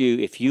promise you,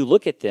 if you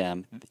look at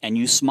them and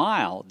you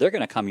smile, they're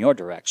going to come your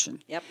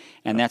direction. Yep.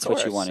 And that's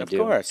what you want to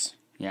do. Of course.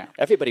 Yeah.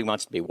 Everybody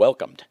wants to be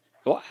welcomed.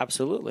 Well,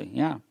 absolutely,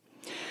 yeah.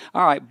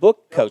 All right,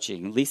 book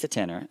coaching, Lisa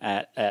Tenner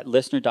at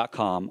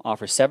listener.com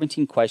offers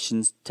 17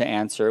 questions to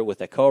answer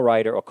with a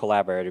co-writer or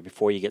collaborator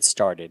before you get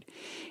started.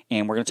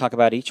 And we're going to talk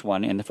about each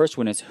one. And the first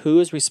one is who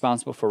is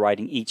responsible for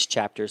writing each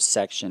chapter,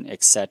 section,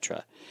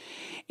 etc.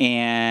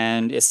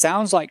 And it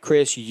sounds like,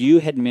 Chris, you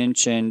had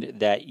mentioned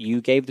that you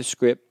gave the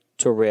script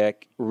to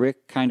Rick.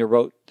 Rick kind of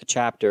wrote the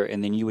chapter,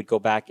 and then you would go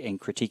back and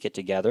critique it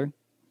together?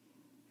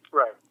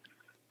 Right.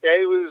 Yeah,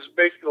 it was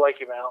basically like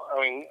the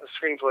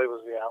screenplay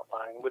was the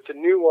outline. With the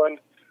new one,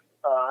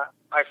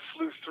 I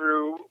flew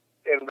through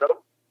and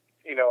wrote,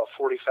 a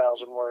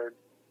 40,000 word,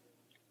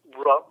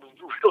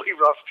 really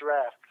rough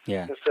draft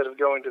instead of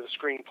going to the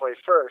screenplay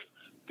first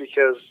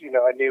because,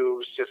 I knew it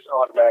was just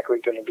automatically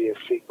going to be a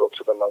sequel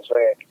to the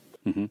Mosaic.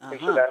 Mm-hmm. And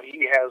so now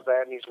he has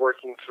that and he's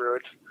working through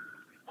it.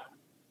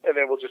 And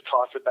then we'll just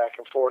toss it back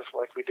and forth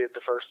like we did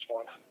the first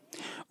one.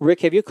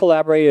 Rick, have you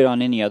collaborated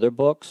on any other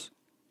books?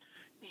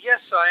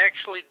 Yes, I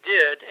actually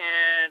did,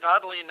 and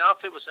oddly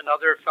enough, it was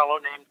another fellow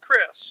named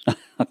Chris.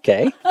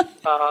 Okay.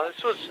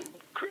 This was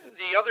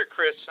the other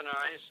Chris and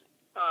I's.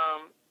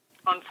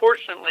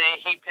 Unfortunately,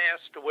 he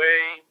passed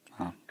away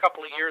a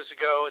couple of years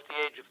ago at the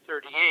age of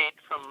 38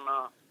 from,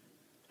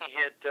 he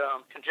had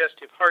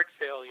congestive heart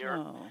failure.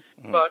 Oh.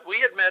 But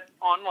we had met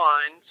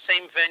online,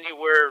 same venue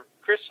where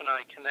Chris and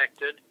I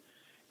connected,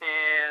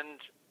 and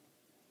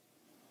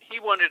he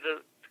wanted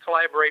to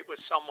collaborate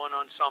with someone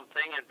on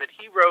something, but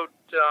he wrote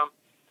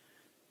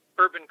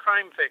urban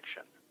crime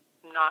fiction,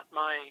 not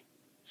my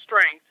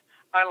strength.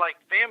 I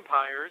like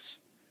vampires,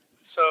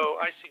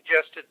 so I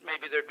suggested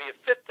maybe there'd be a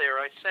fit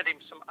there. I sent him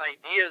some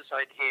ideas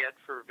I'd had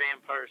for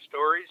vampire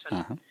stories,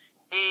 and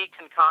he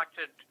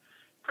concocted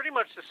pretty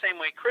much the same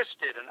way Chris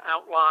did, an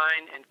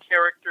outline and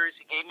characters.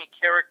 He gave me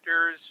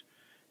characters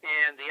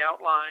and the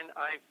outline.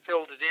 I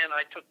filled it in.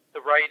 I took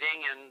the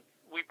writing, and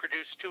we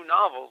produced 2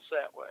 novels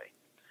that way.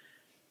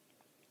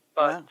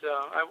 But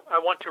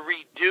I want to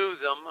redo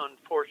them.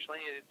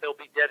 Unfortunately, they'll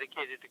be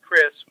dedicated to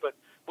Chris, but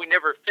we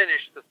never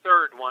finished the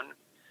third one.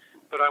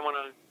 But I want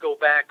to go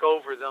back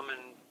over them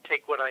and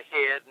take what I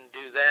had and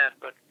do that.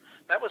 But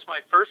that was my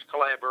first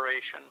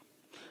collaboration.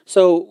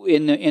 So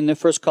in the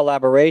first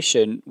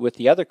collaboration with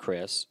the other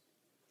Chris,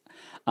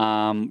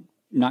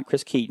 not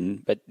Chris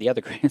Keaton, but the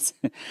other Chris,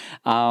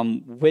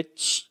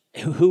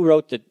 who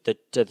wrote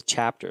the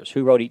chapters?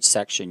 Who wrote each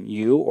section?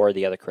 You or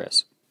the other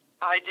Chris?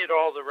 I did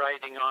all the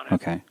writing on it.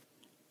 Okay.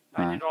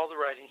 I did all the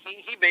writing.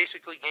 He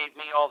basically gave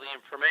me all the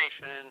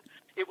information, and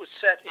it was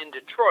set in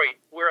Detroit,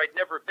 where I'd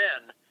never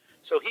been.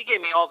 So he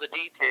gave me all the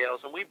details,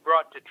 and we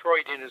brought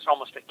Detroit in as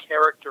almost a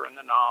character in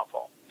the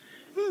novel.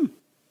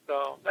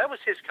 So that was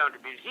his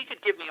contribution. He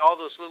could give me all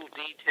those little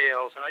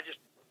details, and I just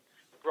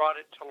brought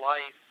it to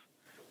life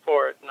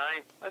for it. And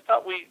I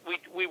thought we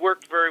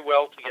worked very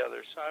well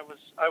together. So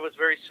I was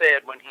very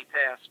sad when he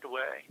passed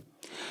away.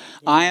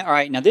 All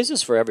right. Now this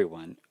is for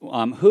everyone.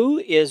 Who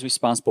is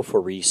responsible for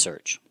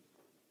research?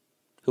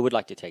 Who would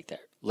like to take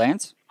that?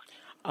 Lance?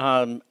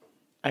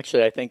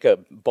 Actually, I think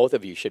both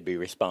of you should be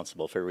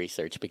responsible for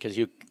research, because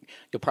you'll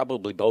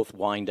probably both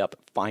wind up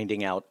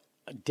finding out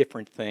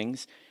different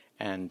things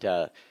and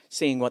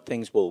seeing what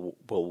things will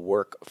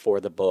work for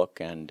the book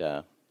and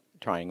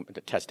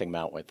testing them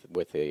out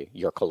with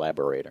your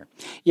collaborator.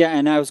 Yeah,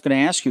 and I was going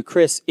to ask you,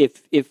 Chris,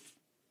 if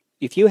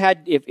you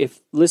had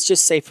let's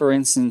just say, for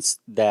instance,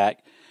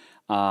 that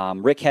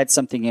Rick had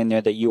something in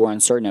there that you were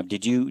uncertain of,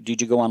 did you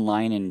go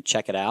online and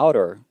check it out,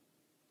 or?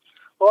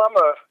 Well,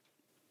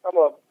 I'm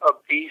a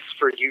beast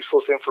for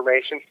useless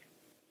information.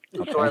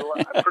 Okay. So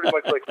I pretty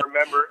much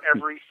remember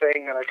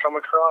everything that I come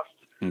across.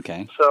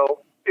 Okay.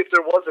 So if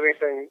there was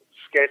anything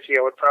sketchy,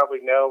 I would probably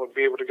know and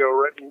be able to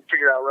go and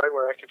figure out right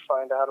where I could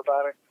find out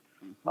about it.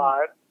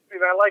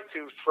 And I like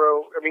to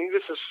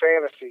this is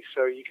fantasy,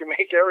 so you can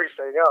make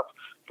everything up,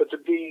 but to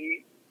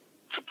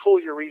pull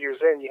your readers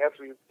in, you have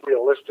to be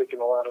realistic in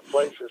a lot of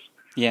places.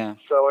 Yeah.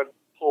 So I'd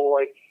pull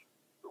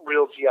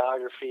real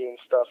geography and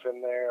stuff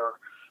in there, or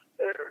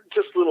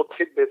just little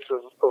tidbits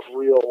of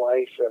real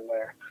life in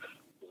there.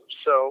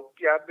 So,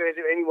 yeah,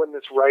 anyone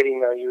that's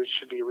writing now, you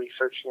should be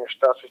researching your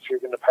stuff if you're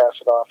going to pass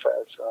it off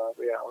as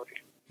reality.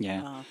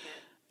 Yeah.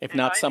 If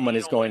not, someone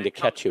is going to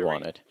catch you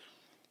on it.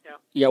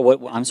 Yeah. What?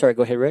 I'm sorry.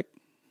 Go ahead, Rick.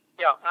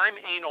 Yeah, I'm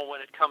anal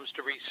when it comes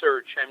to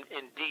research and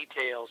in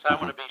details. I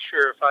want to be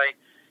sure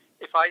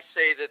if I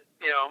say that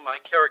my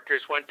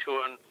characters went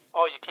to an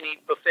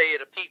all-you-can-eat buffet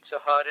at a Pizza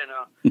Hut in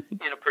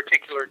a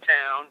particular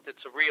town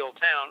that's a real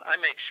town, I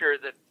make sure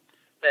that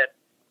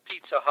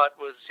Pizza Hut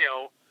was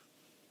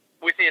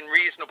within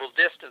reasonable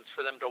distance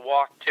for them to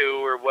walk to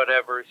or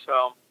whatever.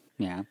 So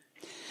yeah.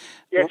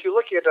 If you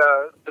look at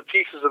the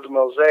pieces of the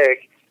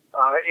mosaic,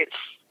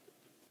 it's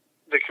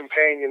the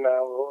companion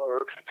novel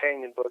or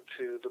companion book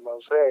to the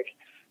mosaic,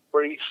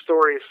 where each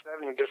story is set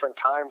in a different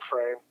time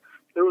frame.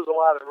 There was a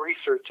lot of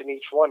research in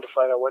each one to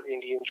find out what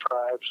Indian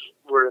tribes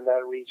were in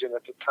that region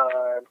at the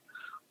time,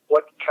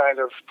 what kind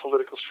of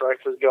political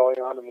strife was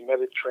going on in the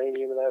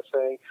Mediterranean and that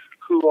thing,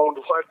 who owned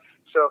what.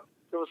 So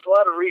there was a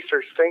lot of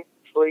research.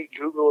 Thankfully,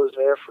 Google is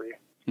there for you.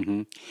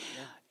 Mm-hmm.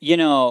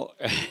 Yeah.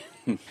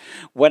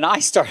 When I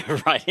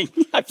started writing,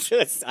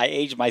 I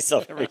age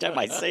myself every time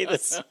I say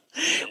this.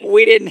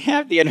 We didn't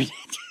have the internet.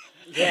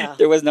 Yeah.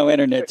 There was no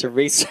internet to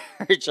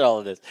research all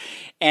of this.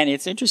 And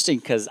it's interesting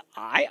because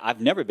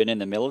I've never been in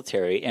the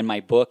military, and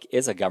my book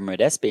is a government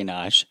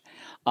espionage.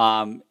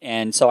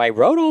 And so I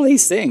wrote all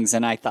these things,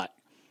 and I thought,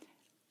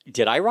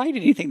 did I write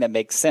anything that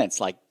makes sense?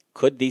 Like,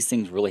 could these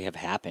things really have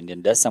happened?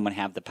 And does someone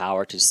have the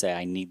power to say,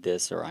 I need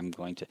this, or I'm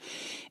going to?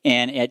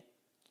 And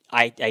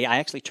I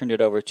actually turned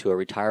it over to a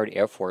retired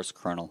Air Force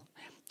colonel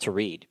to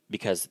read,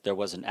 because there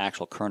was an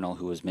actual colonel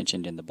who was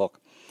mentioned in the book.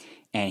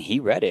 And he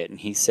read it, and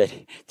he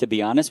said, to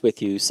be honest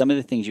with you, some of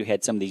the things you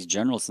had some of these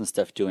generals and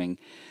stuff doing,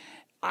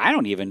 I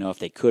don't even know if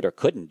they could or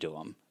couldn't do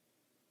them,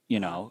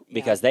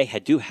 because they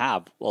do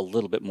have a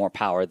little bit more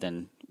power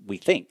than we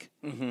think,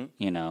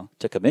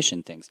 to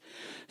commission things.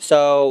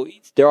 So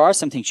there are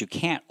some things you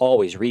can't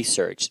always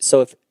research.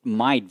 So if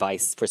my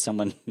advice for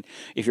someone,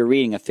 if you're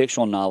reading a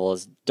fictional novel,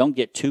 is don't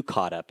get too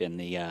caught up in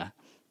the,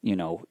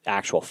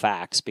 actual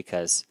facts,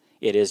 because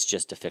it is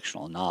just a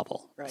fictional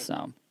novel. Right.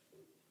 So,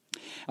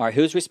 all right,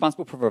 who's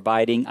responsible for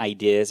providing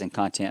ideas and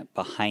content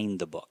behind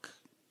the book?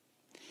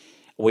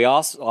 We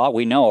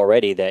know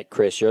already that,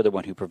 Chris, you're the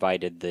one who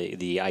provided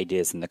the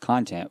ideas and the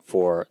content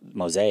for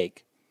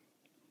Mosaic,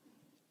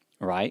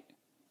 right?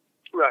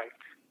 Right.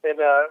 And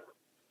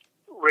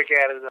Rick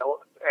added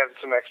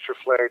some extra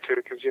flair to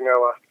it, because,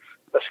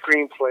 a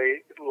screenplay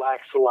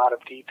lacks a lot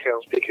of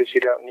details because you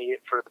don't need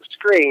it for the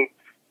screen,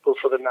 but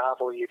for the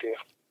novel you do.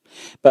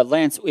 But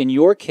Lance, in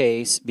your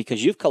case,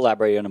 because you've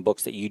collaborated on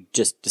books that you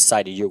just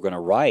decided you were going to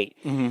write,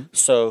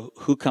 so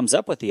who comes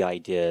up with the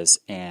ideas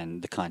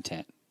and the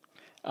content?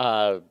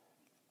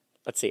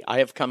 Let's see. I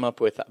have come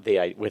up with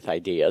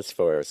ideas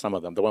for some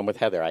of them. The one with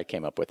Heather, I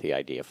came up with the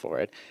idea for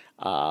it.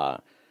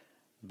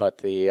 But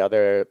the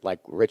other, like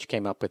Rich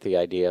came up with the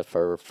idea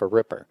for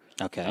Ripper.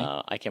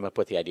 Okay. I came up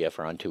with the idea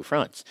for On Two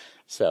Fronts.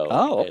 So.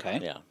 Oh, okay.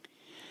 Yeah.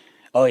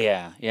 Oh,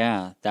 yeah.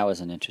 Yeah, that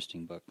was an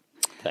interesting book.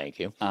 Thank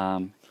you.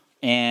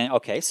 And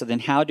okay, so then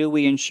how do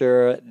we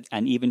ensure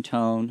an even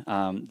tone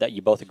that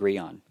you both agree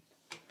on?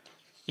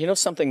 You know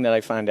something that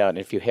I found out,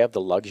 if you have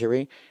the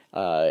luxury,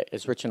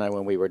 as Rich and I,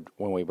 when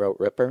we wrote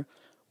Ripper,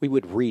 we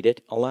would read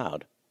it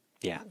aloud.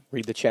 Yeah.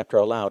 Read the chapter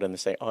aloud and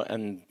say, oh,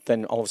 and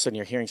then all of a sudden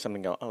you're hearing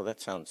something go, oh,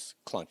 that sounds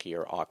clunky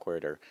or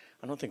awkward, or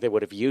I don't think they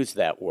would have used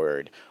that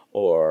word,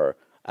 or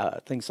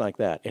things like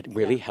that. It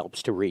really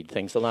helps to read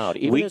things aloud.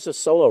 Even as a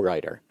solo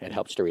writer, it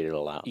helps to read it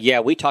aloud. Yeah,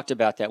 we talked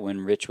about that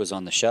when Rich was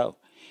on the show.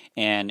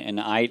 And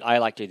I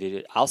like to do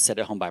it. I'll sit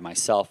at home by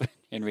myself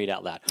and read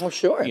out loud. Oh,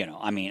 sure. You know,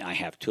 I mean, I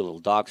have two little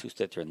dogs who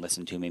sit there and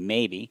listen to me,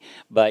 maybe.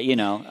 But, you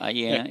know,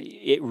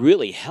 it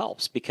really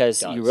helps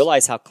because you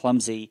realize how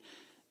clumsy,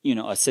 you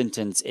know, a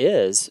sentence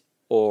is,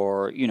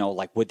 or, you know,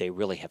 like, would they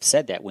really have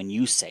said that when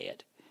you say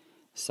it?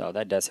 So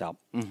that does help.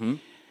 Mm-hmm.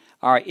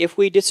 All right. If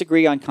we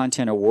disagree on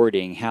content or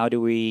wording, how do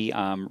we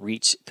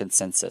reach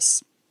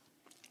consensus?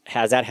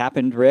 Has that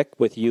happened, Rick,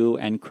 with you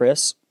and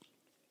Chris?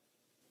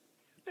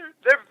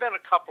 There have been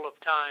a couple of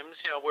times,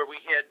 you know, where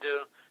we had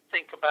to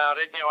think about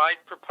it. You know,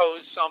 I'd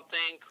propose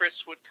something, Chris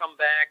would come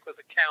back with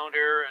a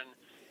counter, and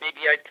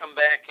maybe I'd come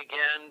back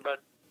again.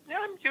 But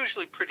yeah, I'm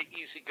usually pretty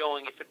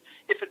easygoing if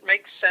it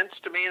makes sense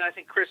to me, and I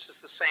think Chris is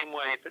the same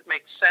way. If it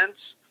makes sense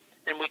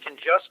and we can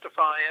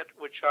justify it,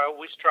 which I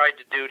always tried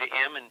to do to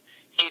him and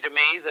he to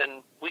me, then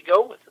we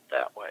go with it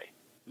that way.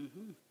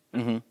 Mm-hmm.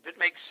 Mm-hmm. If it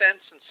makes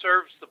sense and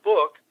serves the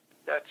book,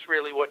 that's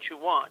really what you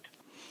want.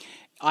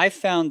 I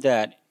found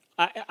that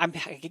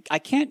I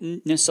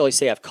can't necessarily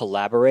say I've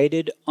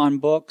collaborated on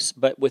books,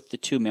 but with the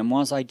two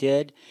memoirs I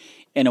did,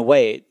 in a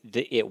way,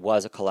 it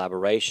was a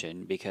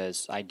collaboration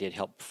because I did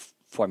help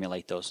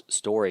formulate those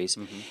stories.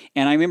 Mm-hmm.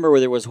 And I remember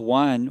there was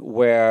one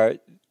where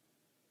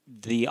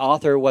the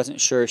author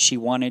wasn't sure she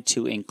wanted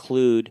to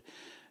include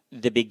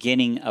the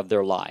beginning of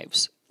their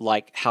lives,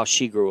 like how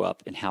she grew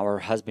up and how her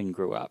husband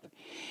grew up.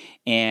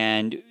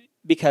 And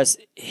because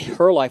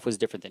her life was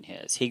different than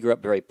his. He grew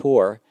up very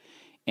poor.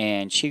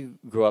 And she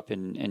grew up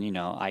in you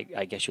know,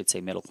 I guess you'd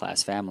say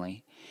middle-class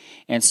family.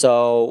 And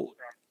so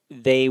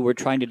they were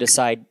trying to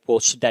decide, well,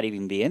 should that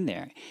even be in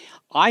there?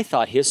 I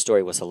thought his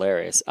story was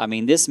hilarious. I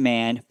mean, this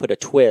man put a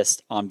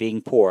twist on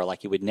being poor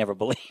like you would never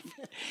believe.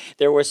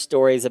 There were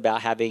stories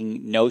about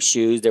having no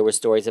shoes. There were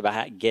stories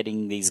about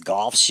getting these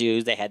golf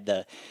shoes. They had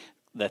the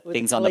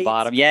things on the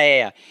bottom.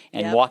 Yeah.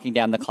 And walking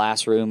down the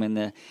classroom, and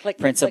the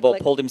principal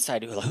pulled him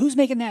aside. Who's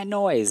making that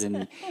noise?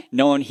 And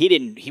knowing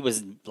he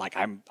was like,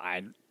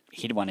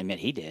 he didn't want to admit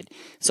he did.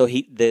 So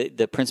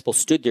the principal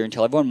stood there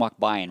until everyone walked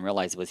by and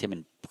realized it was him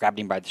and grabbed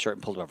him by the shirt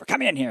and pulled him over.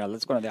 Come in here.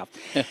 Let's go to the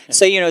office.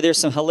 So, you know, there's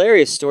some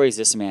hilarious stories,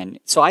 this man.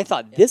 So I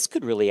thought this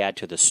could really add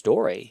to the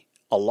story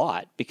a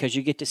lot because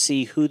you get to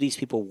see who these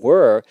people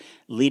were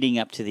leading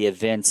up to the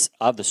events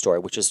of the story,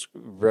 which is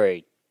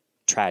very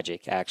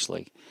tragic,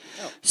 actually.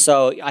 Oh.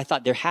 So I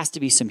thought there has to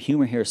be some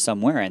humor here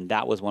somewhere, and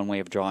that was one way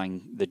of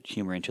drawing the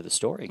humor into the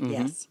story. Mm-hmm.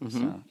 Yes. Mm-hmm.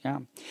 So, yeah.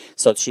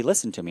 So she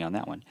listened to me on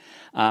that one.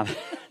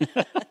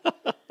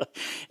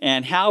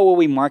 And how will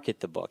we market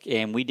the book?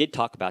 And we did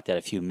talk about that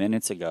a few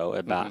minutes ago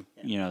about,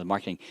 you know, the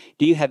marketing.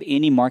 Do you have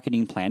any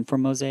marketing plan for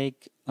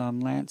Mosaic,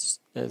 Lance?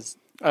 Yes,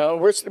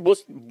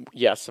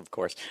 of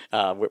course.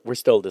 We're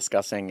still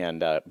discussing,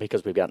 and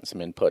because we've gotten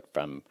some input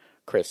from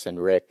Chris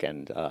and Rick,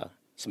 and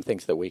some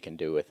things that we can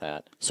do with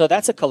that. So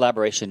that's a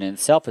collaboration in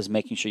itself, is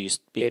making sure you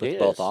speak with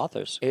both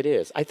authors. It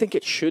is. I think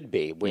it should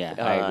be.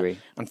 I agree.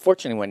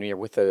 Unfortunately, when you're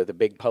with the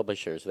big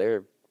publishers,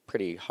 they're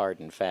pretty hard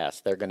and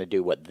fast. They're going to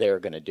do what they're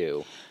going to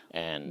do.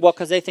 Well,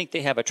 because they think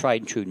they have a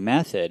tried and true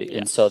method,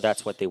 and so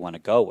that's what they want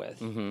to go with.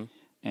 Mm-hmm.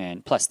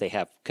 And plus, they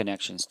have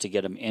connections to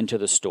get them into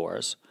the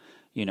stores.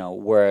 You know,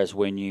 whereas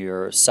when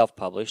you're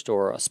self-published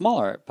or a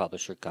smaller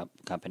publisher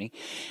company,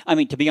 I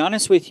mean, to be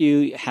honest with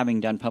you, having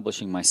done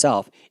publishing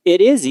myself,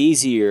 it is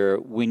easier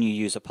when you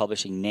use a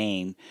publishing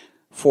name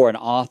for an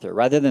author.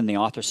 Rather than the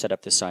author set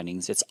up the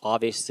signings, it's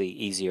obviously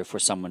easier for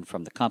someone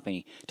from the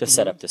company to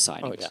set up the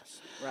signings. Oh,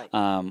 yes. Right.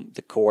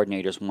 The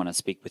coordinators want to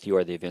speak with you,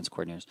 or the events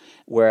coordinators.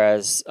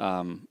 Whereas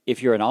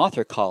if you're an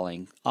author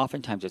calling,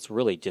 oftentimes it's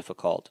really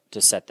difficult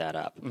to set that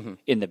up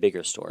in the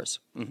bigger stores.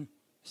 Mm-hmm.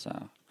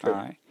 So, all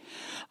right.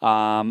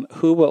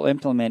 Who will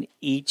implement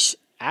each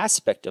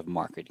aspect of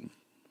marketing?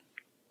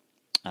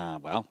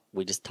 Well,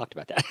 we just talked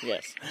about that.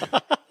 Yes.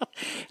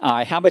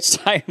 How much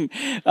time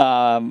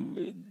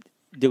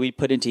do we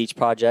put into each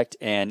project,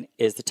 and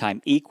is the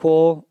time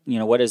equal? You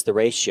know, what is the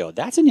ratio?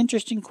 That's an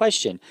interesting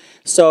question.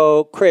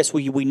 So, Chris,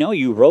 we know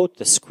you wrote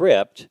the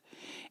script,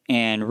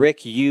 and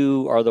Rick,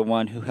 you are the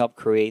one who helped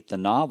create the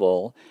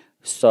novel.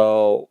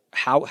 So,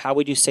 how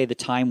would you say the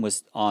time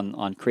was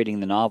on creating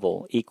the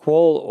novel?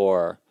 Equal,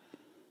 or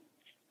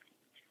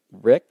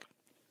Rick?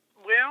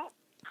 Well,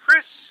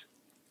 Chris,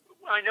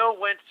 I know,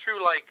 went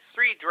through like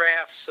 3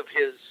 drafts of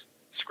his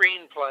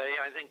screenplay,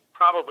 I think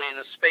probably in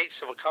a space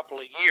of a couple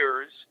of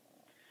years.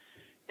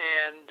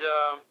 And,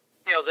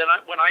 you know, then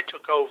when I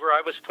took over,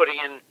 I was putting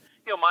in,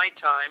 you know, my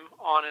time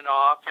on and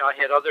off. You know, I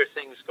had other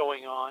things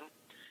going on.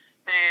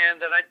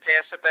 And then I'd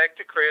pass it back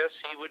to Chris.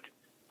 He would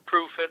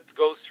proof it,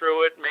 go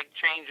through it, make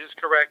changes,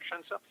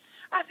 corrections. So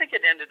I think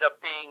it ended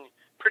up being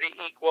pretty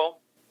equal.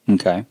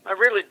 Okay. I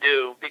really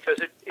do, because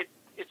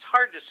it's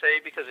hard to say,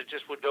 because it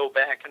just would go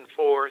back and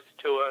forth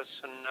to us,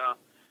 and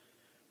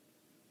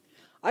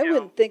I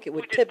wouldn't think it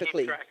would we didn't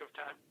typically. keep track of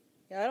time.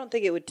 Yeah, I don't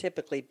think it would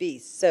typically be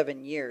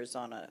 7 years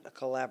on a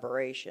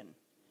collaboration.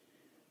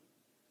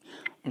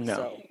 No.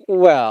 So,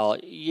 Well,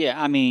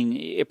 yeah, I mean,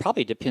 it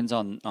probably depends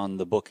on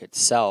the book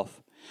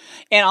itself,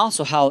 and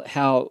also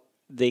how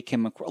they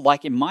came across.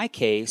 Like in my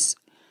case,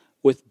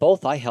 with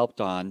both I helped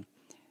on,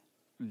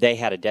 they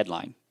had a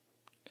deadline.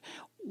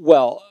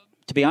 Well,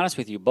 to be honest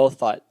with you, both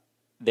thought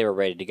they were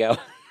ready to go,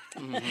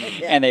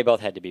 and they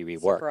both had to be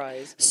reworked.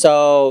 surprise.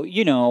 So,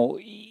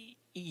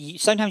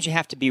 sometimes you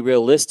have to be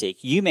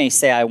realistic. You may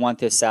say, I want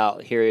this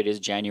out, here it is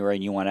January,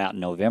 and you want it out in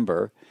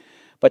November.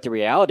 But the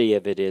reality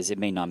of it is it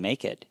may not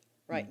make it.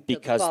 Right, until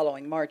Because the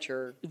following March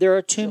or there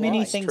are too many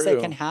July. things that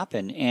True. can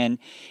happen. And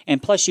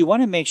plus, you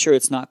want to make sure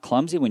it's not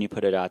clumsy when you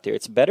put it out there.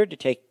 It's better to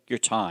take your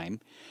time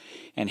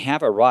and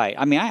have it right.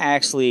 I mean, I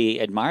actually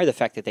admire the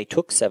fact that they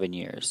took 7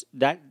 years.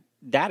 That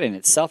in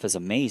itself is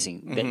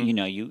amazing, that,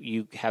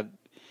 you have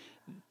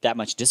that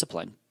much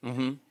discipline.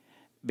 Mm-hmm.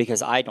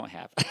 Because I don't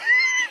have.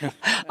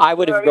 I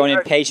would have grown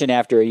impatient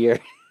after a year.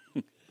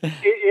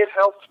 It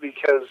helped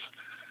because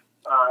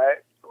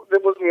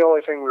that wasn't the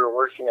only thing we were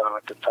working on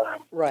at the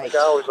time. Right. Like, I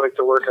always like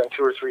to work on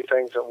 2 or 3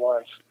 things at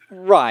once.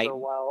 Right. So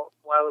while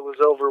it was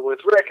over with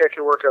Rick, I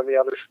could work on the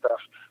other stuff.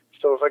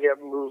 So if I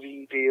get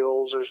movie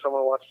deals or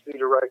someone wants me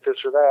to write this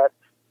or that,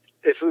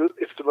 if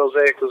the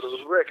Mosaic was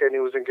with Rick, I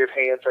knew it was in good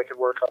hands. I could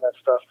work on that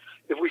stuff.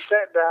 If we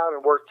sat down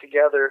and worked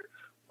together,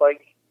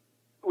 like,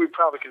 we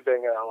probably could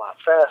bang it out a lot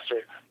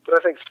faster. But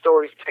I think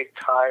stories take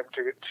time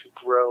to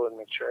grow and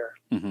mature.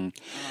 Mm-hmm.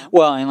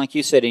 Well, and like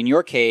you said, in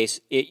your case,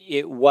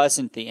 it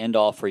wasn't the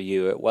end-all for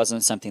you. It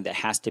wasn't something that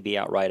has to be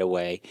out right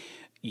away.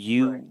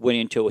 You went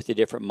into it with a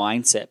different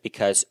mindset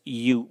because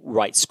you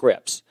write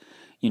scripts,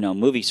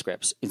 movie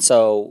scripts. And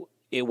so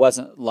it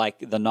wasn't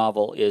like the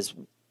novel is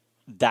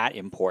that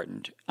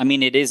important. I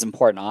mean, it is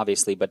important,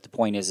 obviously, but the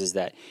point is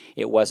that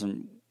it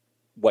wasn't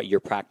what your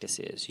practice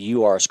is.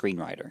 You are a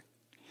screenwriter.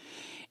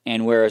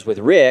 And whereas with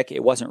Rick,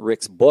 it wasn't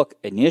Rick's book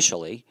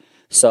initially,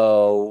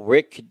 so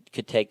Rick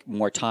could take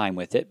more time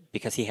with it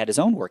because he had his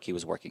own work he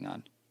was working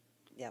on.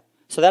 Yep.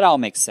 So that all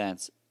makes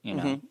sense,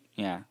 Mm-hmm.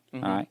 Yeah.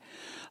 Mm-hmm. All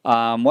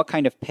right. What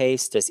kind of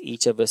pace does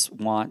each of us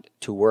want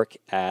to work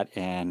at,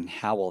 and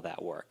how will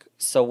that work?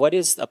 So what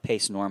is a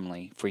pace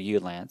normally for you,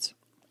 Lance?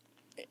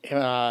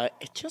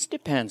 It just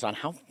depends on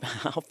how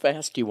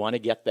fast you want to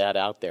get that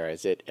out there.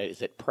 Is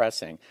it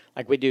pressing?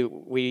 Like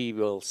we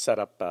will set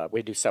up.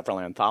 We do several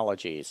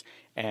anthologies,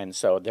 and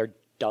so there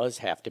does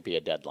have to be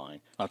a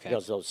deadline. Okay.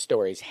 Because those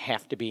stories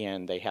have to be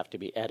in. They have to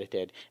be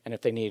edited, and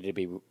if they needed to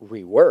be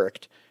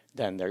reworked,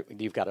 then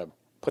you've got to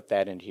put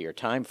that into your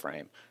time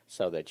frame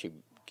so that you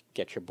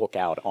get your book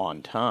out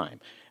on time.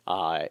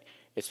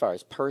 As far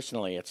as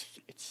personally,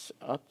 it's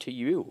up to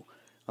you.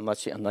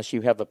 Unless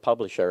you have a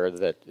publisher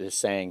that is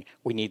saying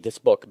we need this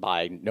book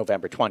by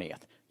November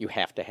 20th, you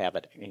have to have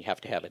it. You have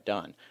to have it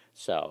done.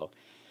 So,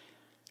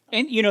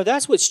 And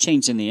that's what's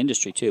changed in the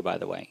industry too. By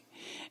the way,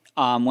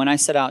 when I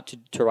set out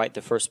to write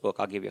the first book,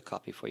 I'll give you a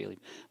copy for you.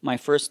 My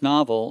first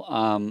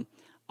novel,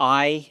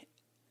 I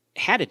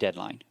had a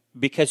deadline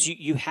because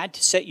you had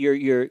to set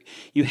you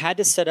had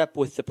to set up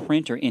with the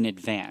printer in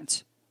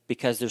advance.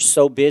 Because they're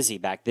so busy.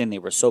 Back then, they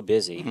were so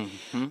busy.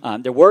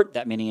 Mm-hmm. There weren't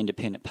that many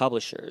independent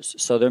publishers,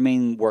 so their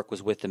main work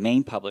was with the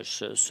main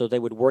publishers. So they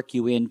would work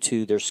you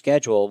into their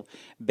schedule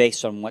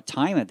based on what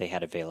time that they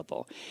had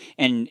available.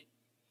 And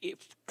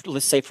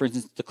let's say, for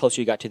instance, the closer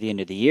you got to the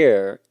end of the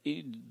year,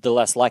 the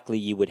less likely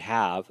you would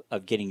have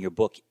of getting your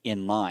book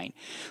in line.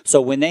 So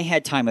when they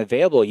had time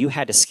available, you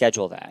had to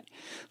schedule that.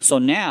 So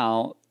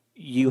now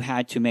you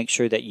had to make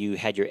sure that you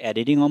had your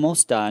editing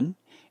almost done,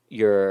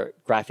 your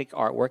graphic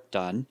artwork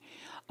done.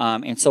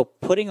 And so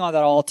putting all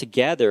that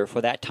together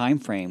for that time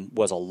frame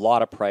was a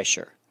lot of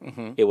pressure.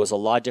 Mm-hmm. It was a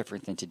lot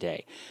different than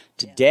today.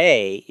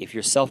 Today, if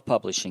you're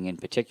self-publishing in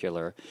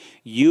particular,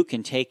 you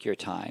can take your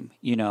time.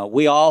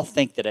 We all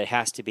think that it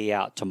has to be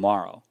out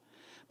tomorrow.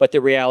 But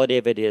the reality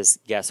of it is,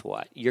 guess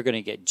what? You're going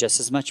to get just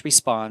as much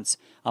response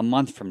a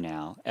month from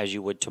now as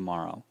you would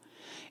tomorrow.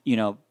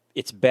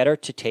 It's better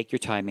to take your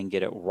time and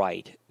get it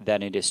right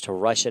than it is to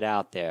rush it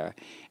out there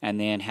and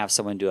then have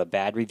someone do a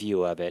bad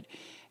review of it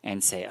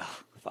and say, oh,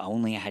 if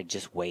only I had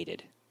just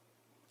waited.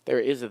 there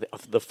is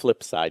the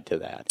flip side to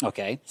that.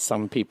 Okay.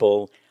 Some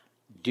people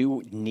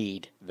do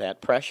need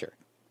that pressure.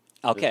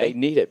 Okay. They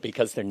need it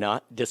because they're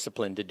not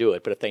disciplined to do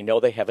it. But if they know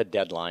they have a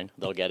dedeadline,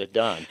 they'll get it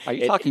done. Are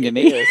you talking to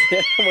me?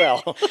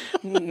 Well,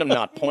 I'm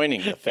not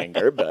pointing the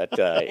finger, but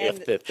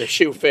if the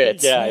shoe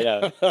fits.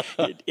 Yeah.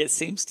 It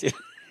seems to.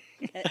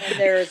 And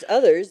there's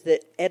others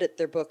that edit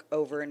their book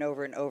over and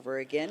over and over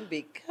again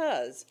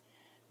because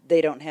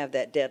they don't have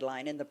that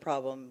deadline. And the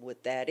problem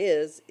with that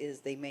is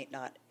they may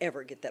not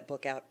ever get that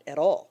book out at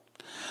all.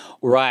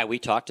 Right. We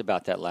talked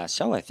about that last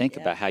show, I think,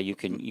 Yeah. about how you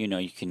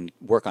can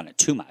work on it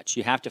too much.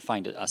 You have to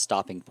find a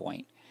stopping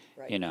point,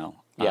 Right.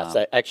 Yes,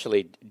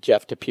 actually,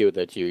 Jeff Depew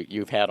that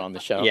you've had on the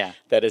show. Yeah.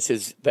 that is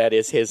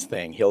his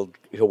thing. He'll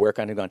work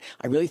on it. Going,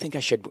 I really think I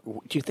should.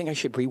 Do you think I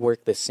should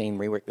rework this scene?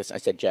 Rework this? I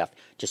said, Jeff,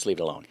 just leave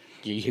it alone.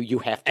 You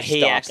have to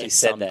He stop actually at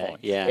said some that,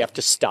 point. yeah. You have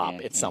to stop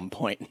Yeah, at some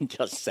point and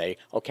just say,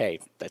 okay,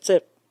 that's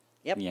it.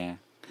 Yep. Yeah.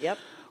 Yep.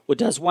 Well,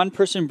 does one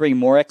person bring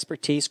more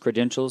expertise,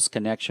 credentials,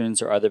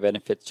 connections, or other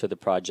benefits to the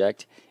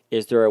project?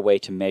 Is there a way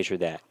to measure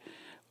that?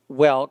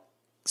 Well,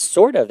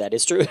 sort of. That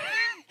is true,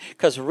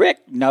 because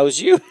Rick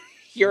knows you.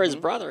 You're his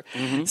brother,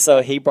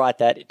 so he brought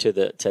that to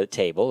the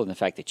table, and the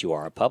fact that you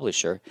are a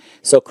publisher.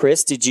 So,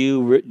 Chris, did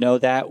you know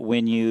that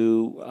when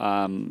you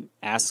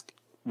asked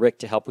Rick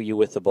to help you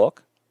with the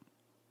book?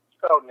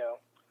 Oh, no.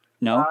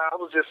 No. I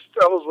was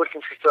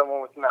looking for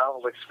someone with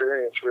novel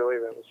experience, really,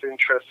 that was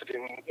interested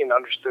in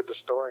understood the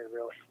story,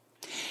 really.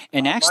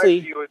 And My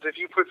actually, view is if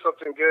you put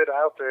something good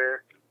out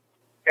there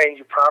and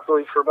you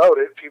properly promote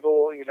it,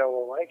 people,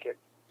 will like it.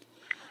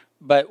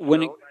 but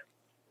when So,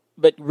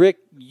 but Rick,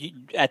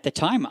 at the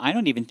time, I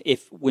don't even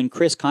when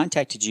Chris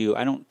contacted you,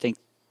 I don't think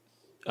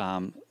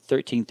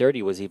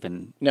 1330 was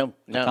even No,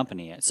 the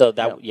company yet. So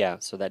that No.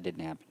 so that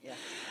didn't happen. Yeah.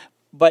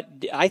 But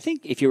I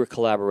think if you were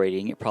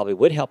collaborating, it probably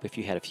would help if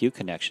you had a few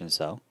connections,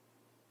 though.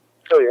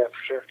 oh, yeah,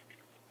 for sure.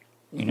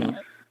 You know,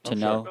 to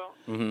know.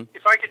 Well,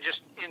 if I could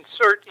just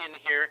insert in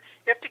here,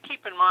 you have to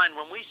keep in mind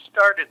when we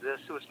started this,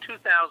 it was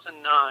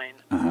 2009,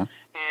 Uh-huh.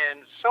 and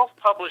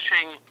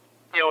self-publishing,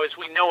 as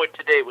we know it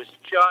today, was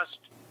just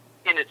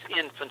in its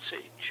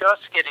infancy,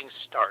 just getting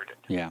started.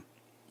 Yeah.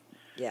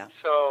 Yeah.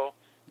 So,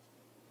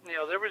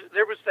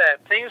 there was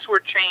that. Things were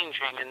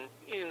changing, and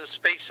in the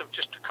space of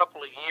just a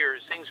couple of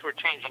years, things were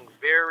changing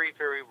very,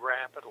 very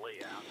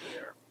rapidly out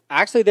there.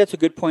 Actually, that's a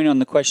good point on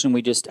the question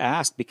we just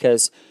asked,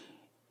 because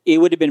it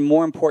would have been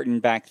more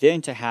important back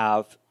then to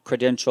have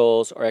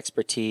credentials or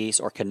expertise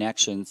or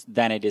connections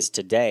than it is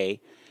today,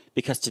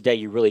 because today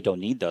you really don't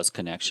need those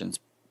connections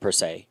per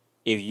se.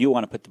 If you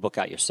want to put the book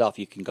out yourself,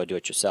 you can go do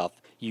it yourself.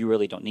 You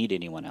really don't need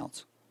anyone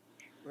else.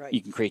 Right.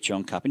 You can create your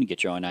own company,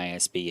 get your own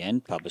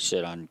ISBN, publish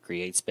it on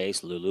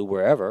CreateSpace, Lulu,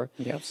 wherever.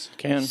 Yes,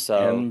 can.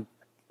 So- and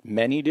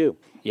many do.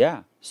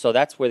 Yeah, so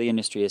that's where the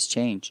industry has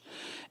changed.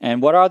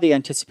 And what are the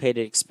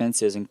anticipated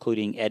expenses,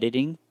 including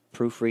editing,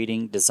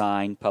 proofreading,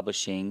 design,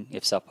 publishing,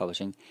 if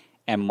self-publishing,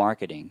 and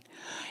marketing?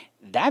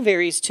 That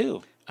varies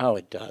too. Oh,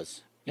 it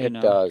does. It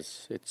know.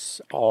 does. It's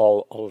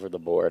all over the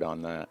board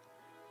on that.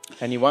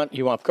 And you want,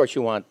 of course,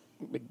 you want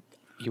The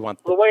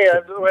way I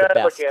look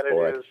best at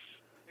for it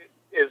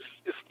is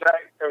it's not.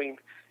 I mean,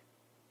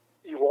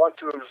 you want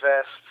to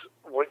invest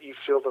what you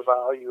feel the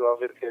value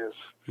of it is.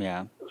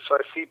 Yeah. So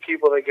I see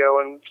people that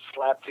go and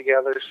slap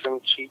together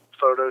some cheap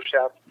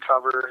Photoshop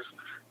covers.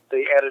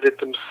 They edit it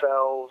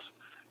themselves.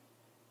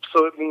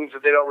 So it means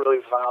that they don't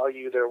really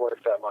value their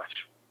work that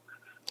much.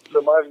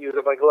 So my view is,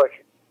 I'm like, look,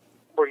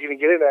 we're going to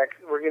get an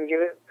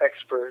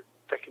expert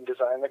that can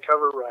design the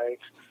cover right.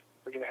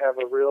 We're going to have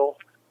a real,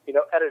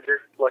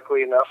 editor.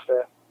 Luckily enough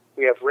that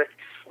we have Rick.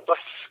 But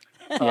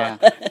Yeah.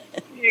 and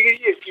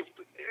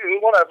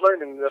what I've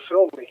learned in the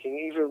filmmaking,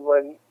 even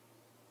when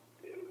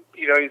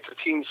it's a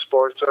team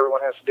sport, so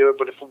everyone has to do it.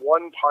 But if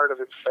one part of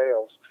it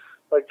fails,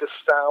 like the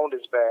sound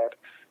is bad,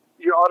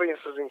 your audience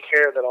doesn't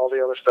care that all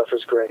the other stuff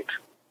is great.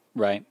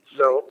 Right.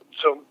 So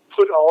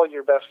put all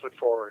your best foot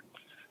forward.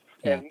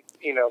 Yeah. And,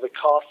 the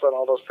cost on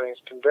all those things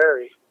can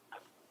vary.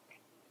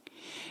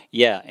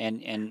 Yeah,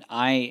 and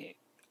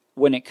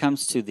when it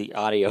comes to the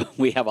audio,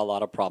 we have a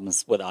lot of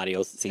problems with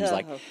audio, it seems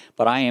like.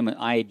 But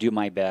I do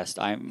my best.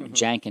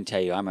 Jan can tell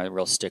you I'm a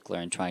real stickler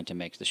in trying to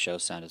make the show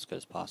sound as good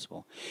as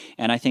possible.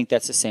 And I think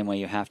that's the same way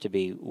you have to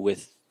be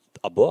with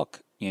a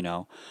book,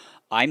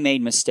 I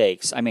made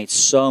mistakes. I made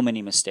so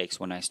many mistakes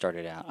when I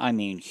started out. I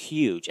mean,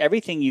 huge.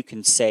 Everything you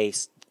can say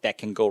that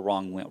can go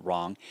wrong went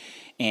wrong.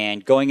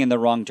 And going in the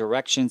wrong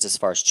directions as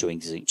far as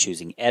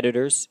choosing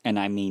editors, and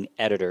I mean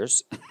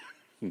editors.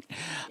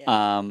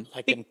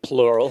 like in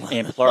plural.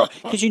 In plural,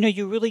 because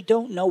you really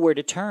don't know where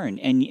to turn,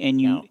 and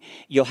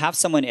you'll have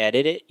someone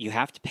edit it. You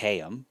have to pay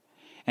them,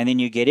 and then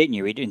you get it and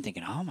you read it and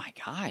thinking, oh my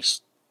gosh,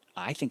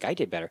 I think I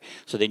did better.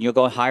 So then you'll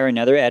go hire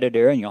another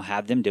editor and you'll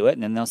have them do it,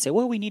 and then they'll say,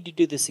 well, we need to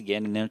do this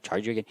again, and they'll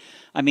charge you again.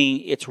 I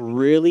mean, it's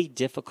really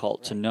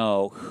difficult to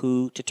know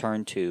who to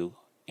turn to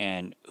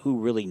and who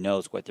really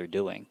knows what they're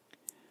doing.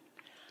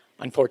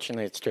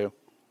 Unfortunately, it's true.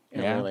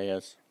 It Yeah. really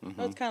is. Mm-hmm.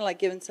 Well, it's kind of like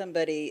giving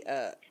somebody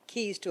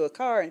keys to a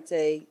car and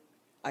say,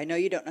 I know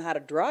you don't know how to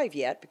drive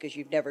yet because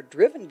you've never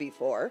driven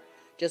before,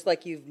 just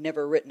like you've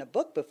never written a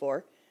book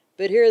before,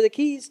 but here are the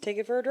keys, take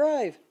it for a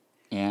drive.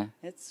 Yeah.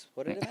 That's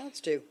what it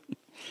amounts to.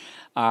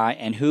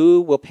 And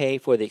who will pay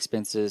for the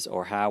expenses,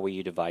 or how will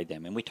you divide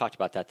them? And we talked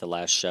about that the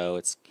last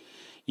show.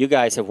 You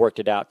guys have worked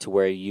it out to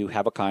where you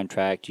have a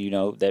contract. You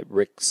know that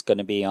Rick's going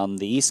to be on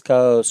the East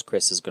Coast,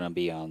 Chris is going to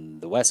be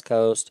on the West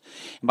Coast.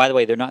 And by the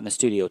way, they're not in the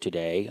studio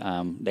today.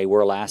 They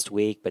were last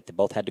week, but they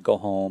both had to go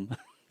home.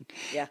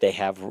 Yeah. They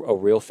have a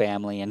real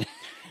family and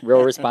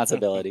real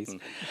responsibilities. In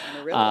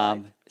a real life.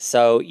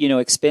 So,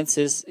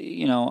 expenses,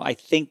 I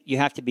think you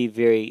have to be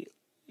very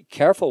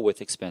careful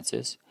with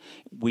expenses.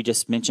 We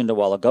just mentioned a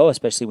while ago,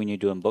 especially when you're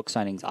doing book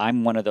signings,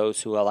 I'm one of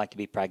those who I like to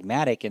be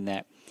pragmatic in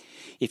that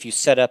if you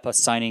set up a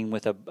signing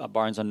with a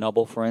Barnes &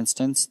 Noble, for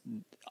instance,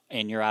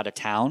 and you're out of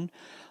town,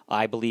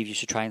 I believe you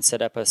should try and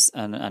set up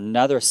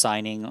another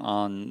signing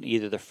on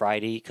either the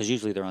Friday, because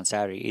usually they're on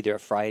Saturday, either a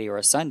Friday or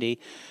a Sunday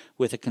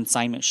with a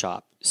consignment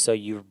shop. So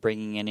you're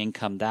bringing in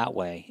income that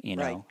way, you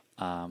know.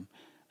 Right.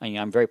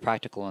 I'm very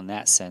practical in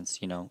that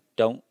sense, you know.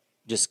 Don't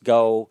just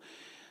go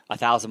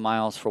 1,000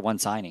 miles for one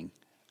signing.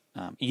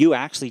 You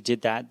actually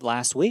did that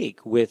last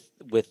week with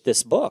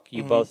this book.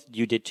 You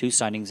you did 2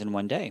 signings in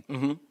one day.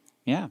 Mm-hmm.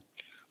 Yeah.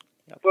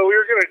 Well, we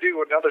were going to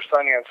do another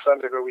signing on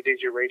Sunday, but we did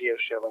your radio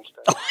show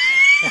instead.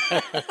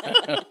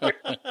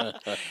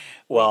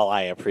 Well,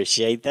 I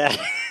appreciate that.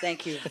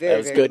 Thank you That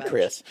was good,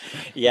 Chris.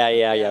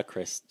 Yeah,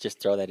 Chris. Just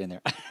throw that in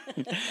there.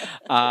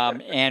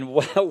 And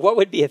what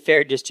would be a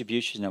fair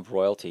distribution of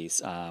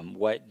royalties?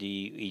 What do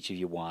each of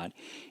you want?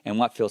 And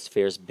what feels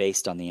fair is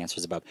based on the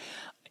answers above?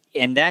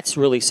 And that's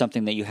really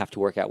something that you have to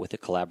work out with a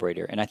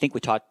collaborator. And I think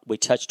we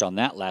touched on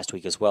that last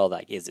week as well.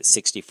 Like, is it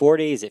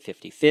 60-40? Is it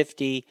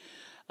 50-50?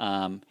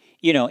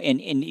 You know,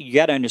 and you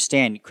got to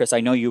understand, Chris,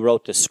 I know you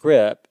wrote the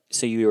script,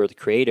 so you were the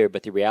creator,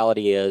 but the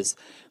reality is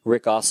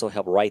Rick also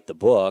helped write the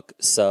book,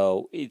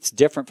 so it's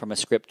different from a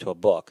script to a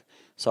book.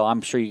 So I'm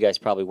sure you guys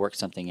probably worked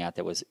something out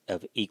that was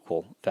of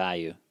equal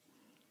value.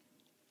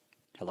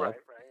 Hello? Right.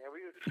 Yeah,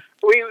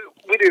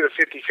 we did a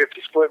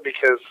 50-50 split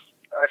because,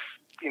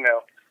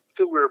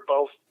 we were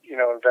both,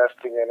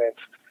 investing in it,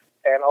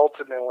 and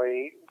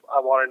ultimately I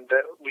wanted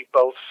that we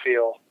both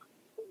feel,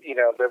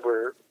 that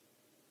we're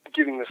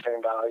getting the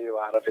same value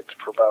out of it to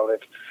promote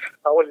it.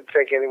 I wouldn't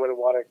think anyone would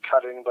want to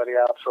cut anybody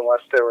out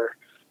unless they were,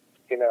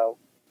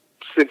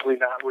 simply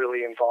not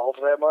really involved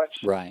that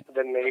much. Right.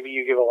 Then maybe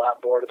you give a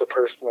lot more to the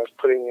person that's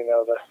putting,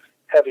 the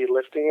heavy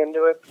lifting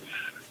into it.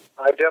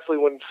 I definitely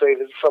wouldn't say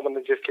that someone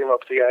that just came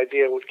up with the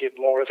idea would get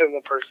more than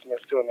the person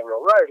that's doing the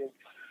real writing.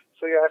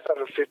 So, yeah, I thought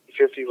a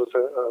 50-50 was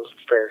a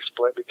fair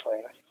split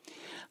between us.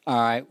 All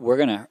right, we're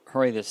going to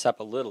hurry this up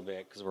a little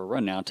bit because we're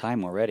running out of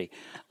time already.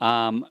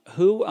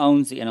 Who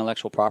owns the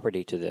intellectual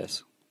property to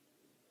this?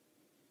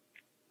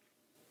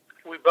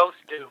 We both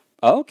do.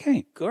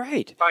 Okay,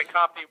 great. By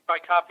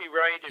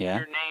copyright, if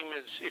your name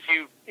is,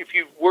 if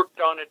you've worked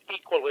on it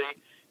equally,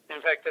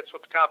 in fact, that's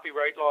what the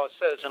copyright law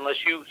says.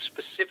 Unless you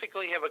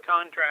specifically have a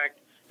contract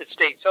that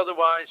states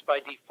otherwise, by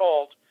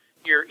default,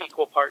 you're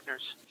equal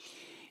partners.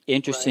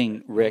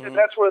 Interesting, right. Rick. And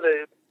that's where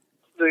the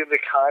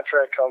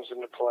contract comes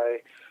into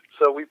play.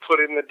 So we put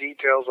in the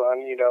details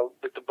on,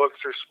 that the books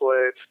are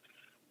split,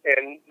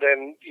 and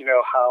then,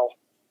 how,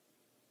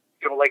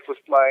 like with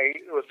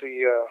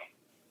the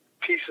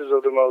pieces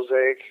of the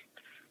mosaic,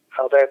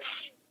 how that's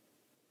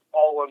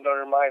all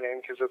under my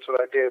name because that's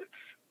what I did.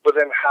 But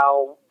then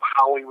how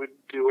we would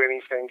do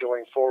anything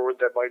going forward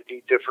that might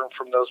be different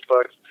from those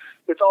books.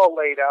 It's all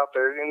laid out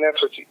there, and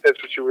that's what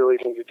you really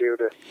need to do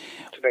to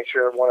make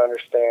sure everyone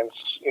understands,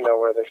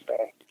 where they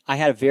stand. I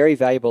had a very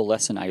valuable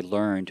lesson I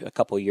learned a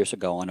couple of years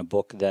ago on a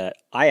book that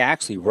I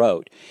actually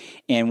wrote.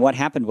 And what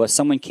happened was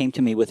someone came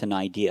to me with an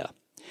idea.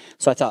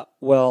 So I thought,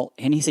 well,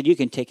 and he said, you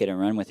can take it and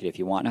run with it if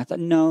you want. And I thought,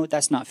 no,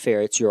 that's not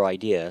fair. It's your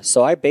idea.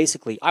 So I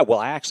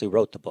actually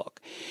wrote the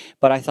book.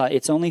 But I thought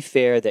it's only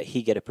fair that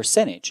he get a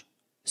percentage.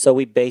 So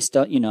we based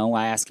on,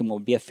 I asked him what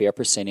would be a fair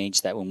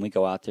percentage that when we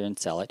go out there and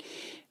sell it.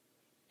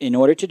 In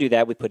order to do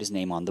that, we put his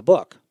name on the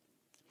book.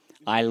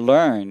 I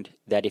learned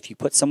that if you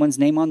put someone's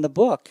name on the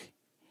book,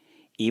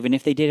 even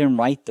if they didn't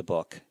write the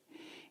book,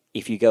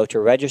 if you go to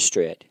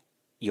register it,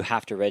 you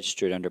have to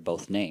register it under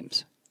both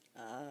names.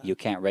 You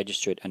can't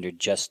register it under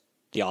just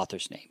the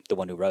author's name, the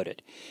one who wrote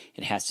it.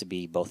 It has to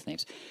be both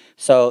names.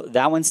 So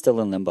that one's still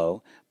in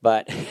limbo,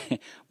 but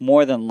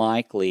more than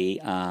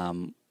likely,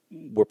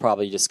 we're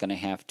probably just going to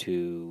have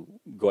to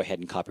go ahead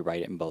and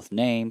copyright it in both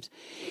names.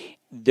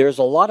 There's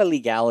a lot of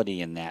legality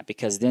in that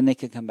because then they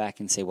could come back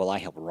and say, well, I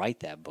helped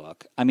write that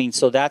book. I mean,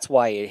 so that's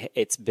why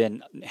it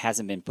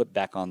hasn't been put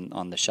back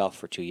on the shelf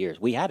for 2 years.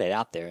 We had it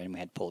out there and we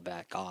had to pull it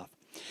back off.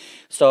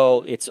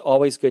 So it's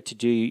always good to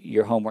do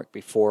your homework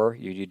before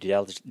you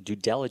do due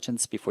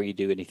diligence before you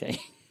do anything.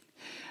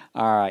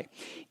 All right.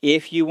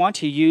 If you want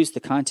to use the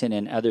content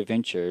in other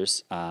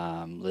ventures,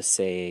 let's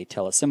say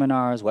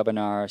teleseminars,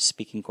 webinars,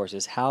 speaking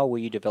courses, how will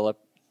you develop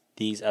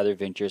these other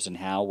ventures and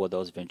how will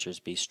those ventures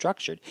be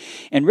structured?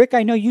 And Rick,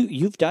 I know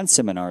you've done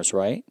seminars,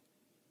 right?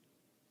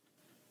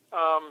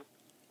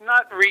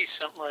 Not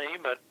recently,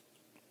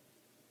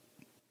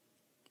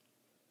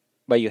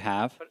 But you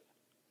have?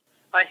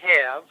 I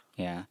have.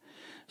 Yeah.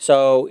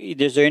 So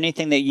is there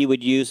anything that you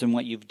would use in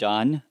what you've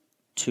done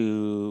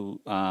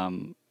to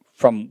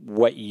from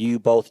what you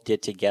both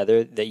did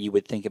together that you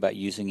would think about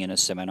using in a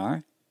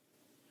seminar?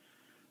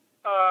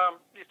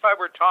 If I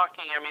were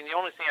talking, the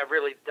only thing I've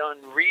really done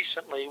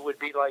recently would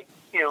be like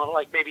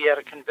maybe at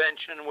a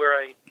convention where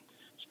I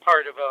was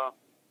part of a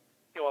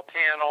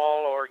panel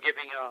or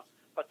giving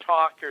a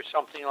talk or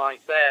something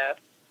like that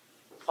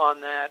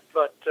on that.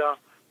 But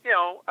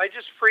I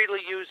just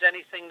freely use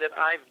anything that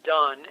I've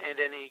done and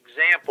any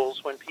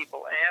examples when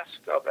people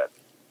ask of it.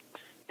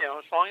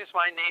 As long as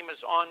my name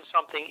is on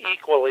something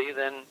equally,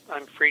 then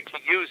I'm free to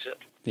use it.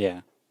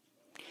 Yeah.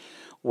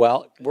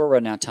 Well, we're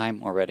running out of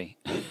time already.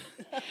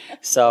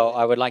 So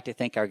I would like to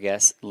thank our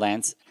guests,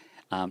 Lance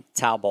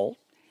Taubold,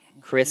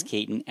 Chris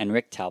Keaton, and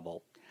Rick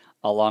Taubold,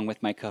 along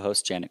with my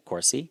co-host, Janet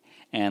Corsi.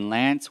 And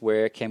Lance,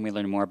 where can we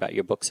learn more about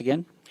your books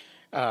again?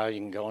 You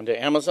can go into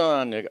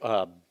Amazon,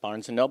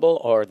 Barnes &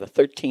 Noble, or the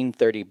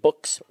 1330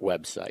 Books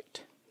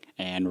website.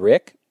 And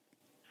Rick?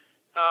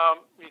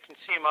 You can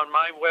see them on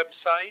my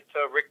website,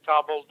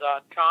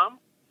 ricktaubold.com.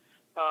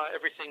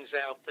 Everything's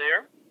out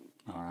there.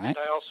 All right. And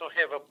I also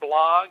have a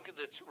blog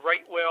that's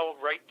Write Well,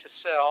 Write to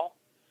Sell.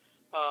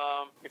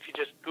 If you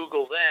just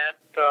Google that,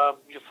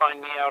 you'll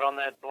find me out on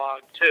that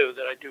blog, too,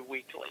 that I do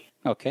weekly.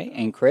 Okay.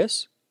 And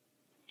Chris?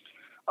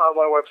 My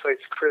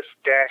website's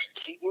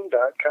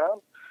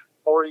chris-keaton.com,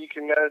 or you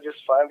can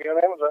just find me on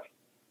Amazon.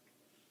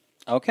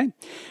 Okay.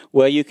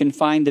 Well, you can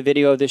find the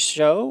video of this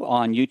show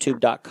on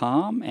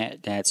youtube.com.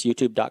 That's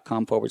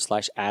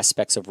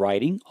youtube.com/aspects of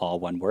writing,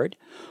 all one word.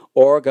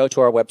 Or go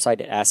to our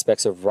website at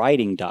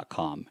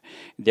aspectsofwriting.com.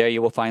 There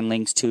you will find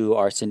links to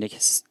our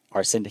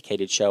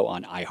syndicated show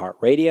on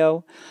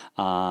iHeartRadio.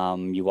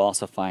 You will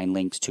also find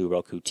links to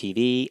Roku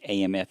TV,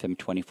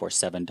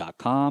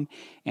 AMFM247.com,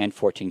 and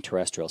 14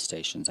 terrestrial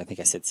stations. I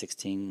think I said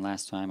 16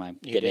 last time. I'm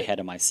getting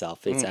ahead of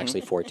myself. It's actually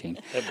 14.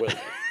 It will.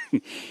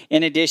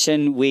 In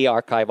addition, we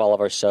archive all of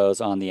our shows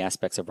on the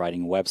Aspects of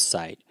Writing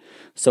website.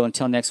 So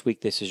until next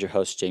week, this is your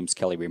host, James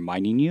Kelly,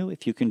 reminding you,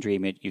 if you can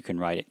dream it, you can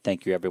write it.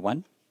 Thank you,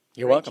 everyone.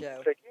 You're welcome. Thank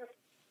you.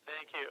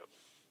 Thank you.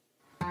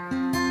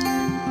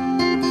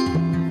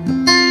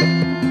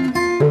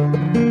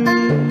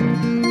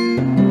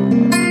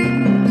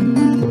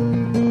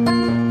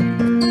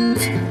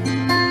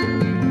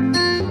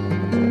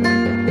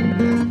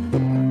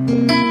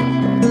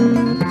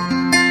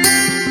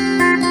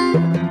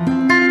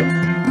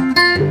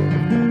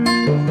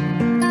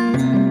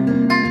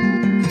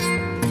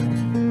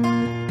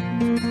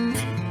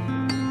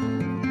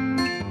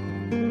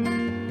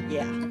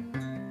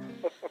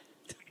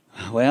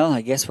 Well,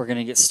 I guess we're going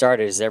to get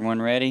started. Is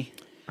everyone ready?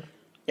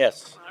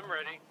 Yes. I'm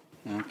ready.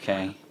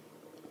 Okay.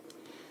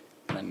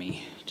 Let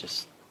me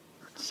just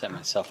set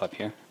myself up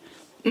here.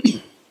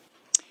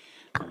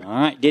 All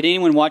right. Did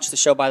anyone watch the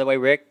show, by the way,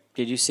 Rick?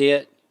 Did you see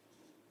it?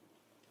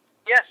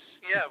 Yes,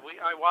 yeah,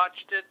 I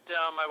watched it.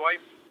 My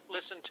wife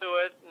listened to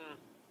it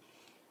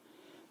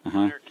and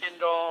on her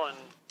Kindle, and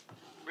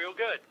real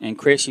good. And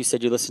Chris, you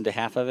said you listened to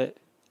half of it?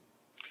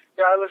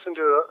 Yeah, I listened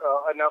to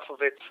enough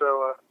of it,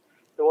 so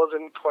it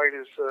wasn't quite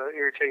as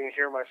irritating to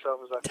hear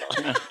myself as I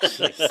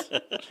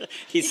thought.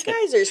 You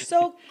guys are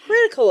so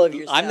critical of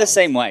yourself. I'm the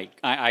same way.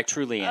 I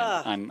truly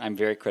am. I'm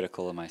very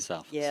critical of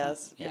myself.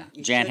 Yes. So, yeah.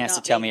 You Jan should has to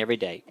not tell be. me every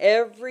day.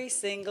 Every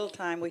single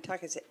time we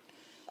talk,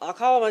 I'll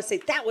call him and say,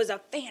 that was a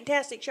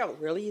fantastic show.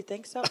 Really, you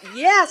think so?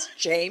 Yes,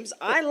 James,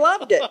 I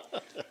loved it.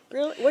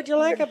 Really? What'd you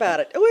like about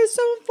it? It was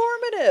so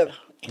informative.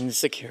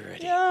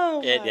 Insecurity.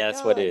 Oh, my That's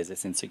God. what it is.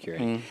 It's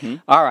insecurity.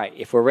 All right.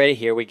 If we're ready,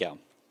 here we go.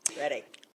 Ready.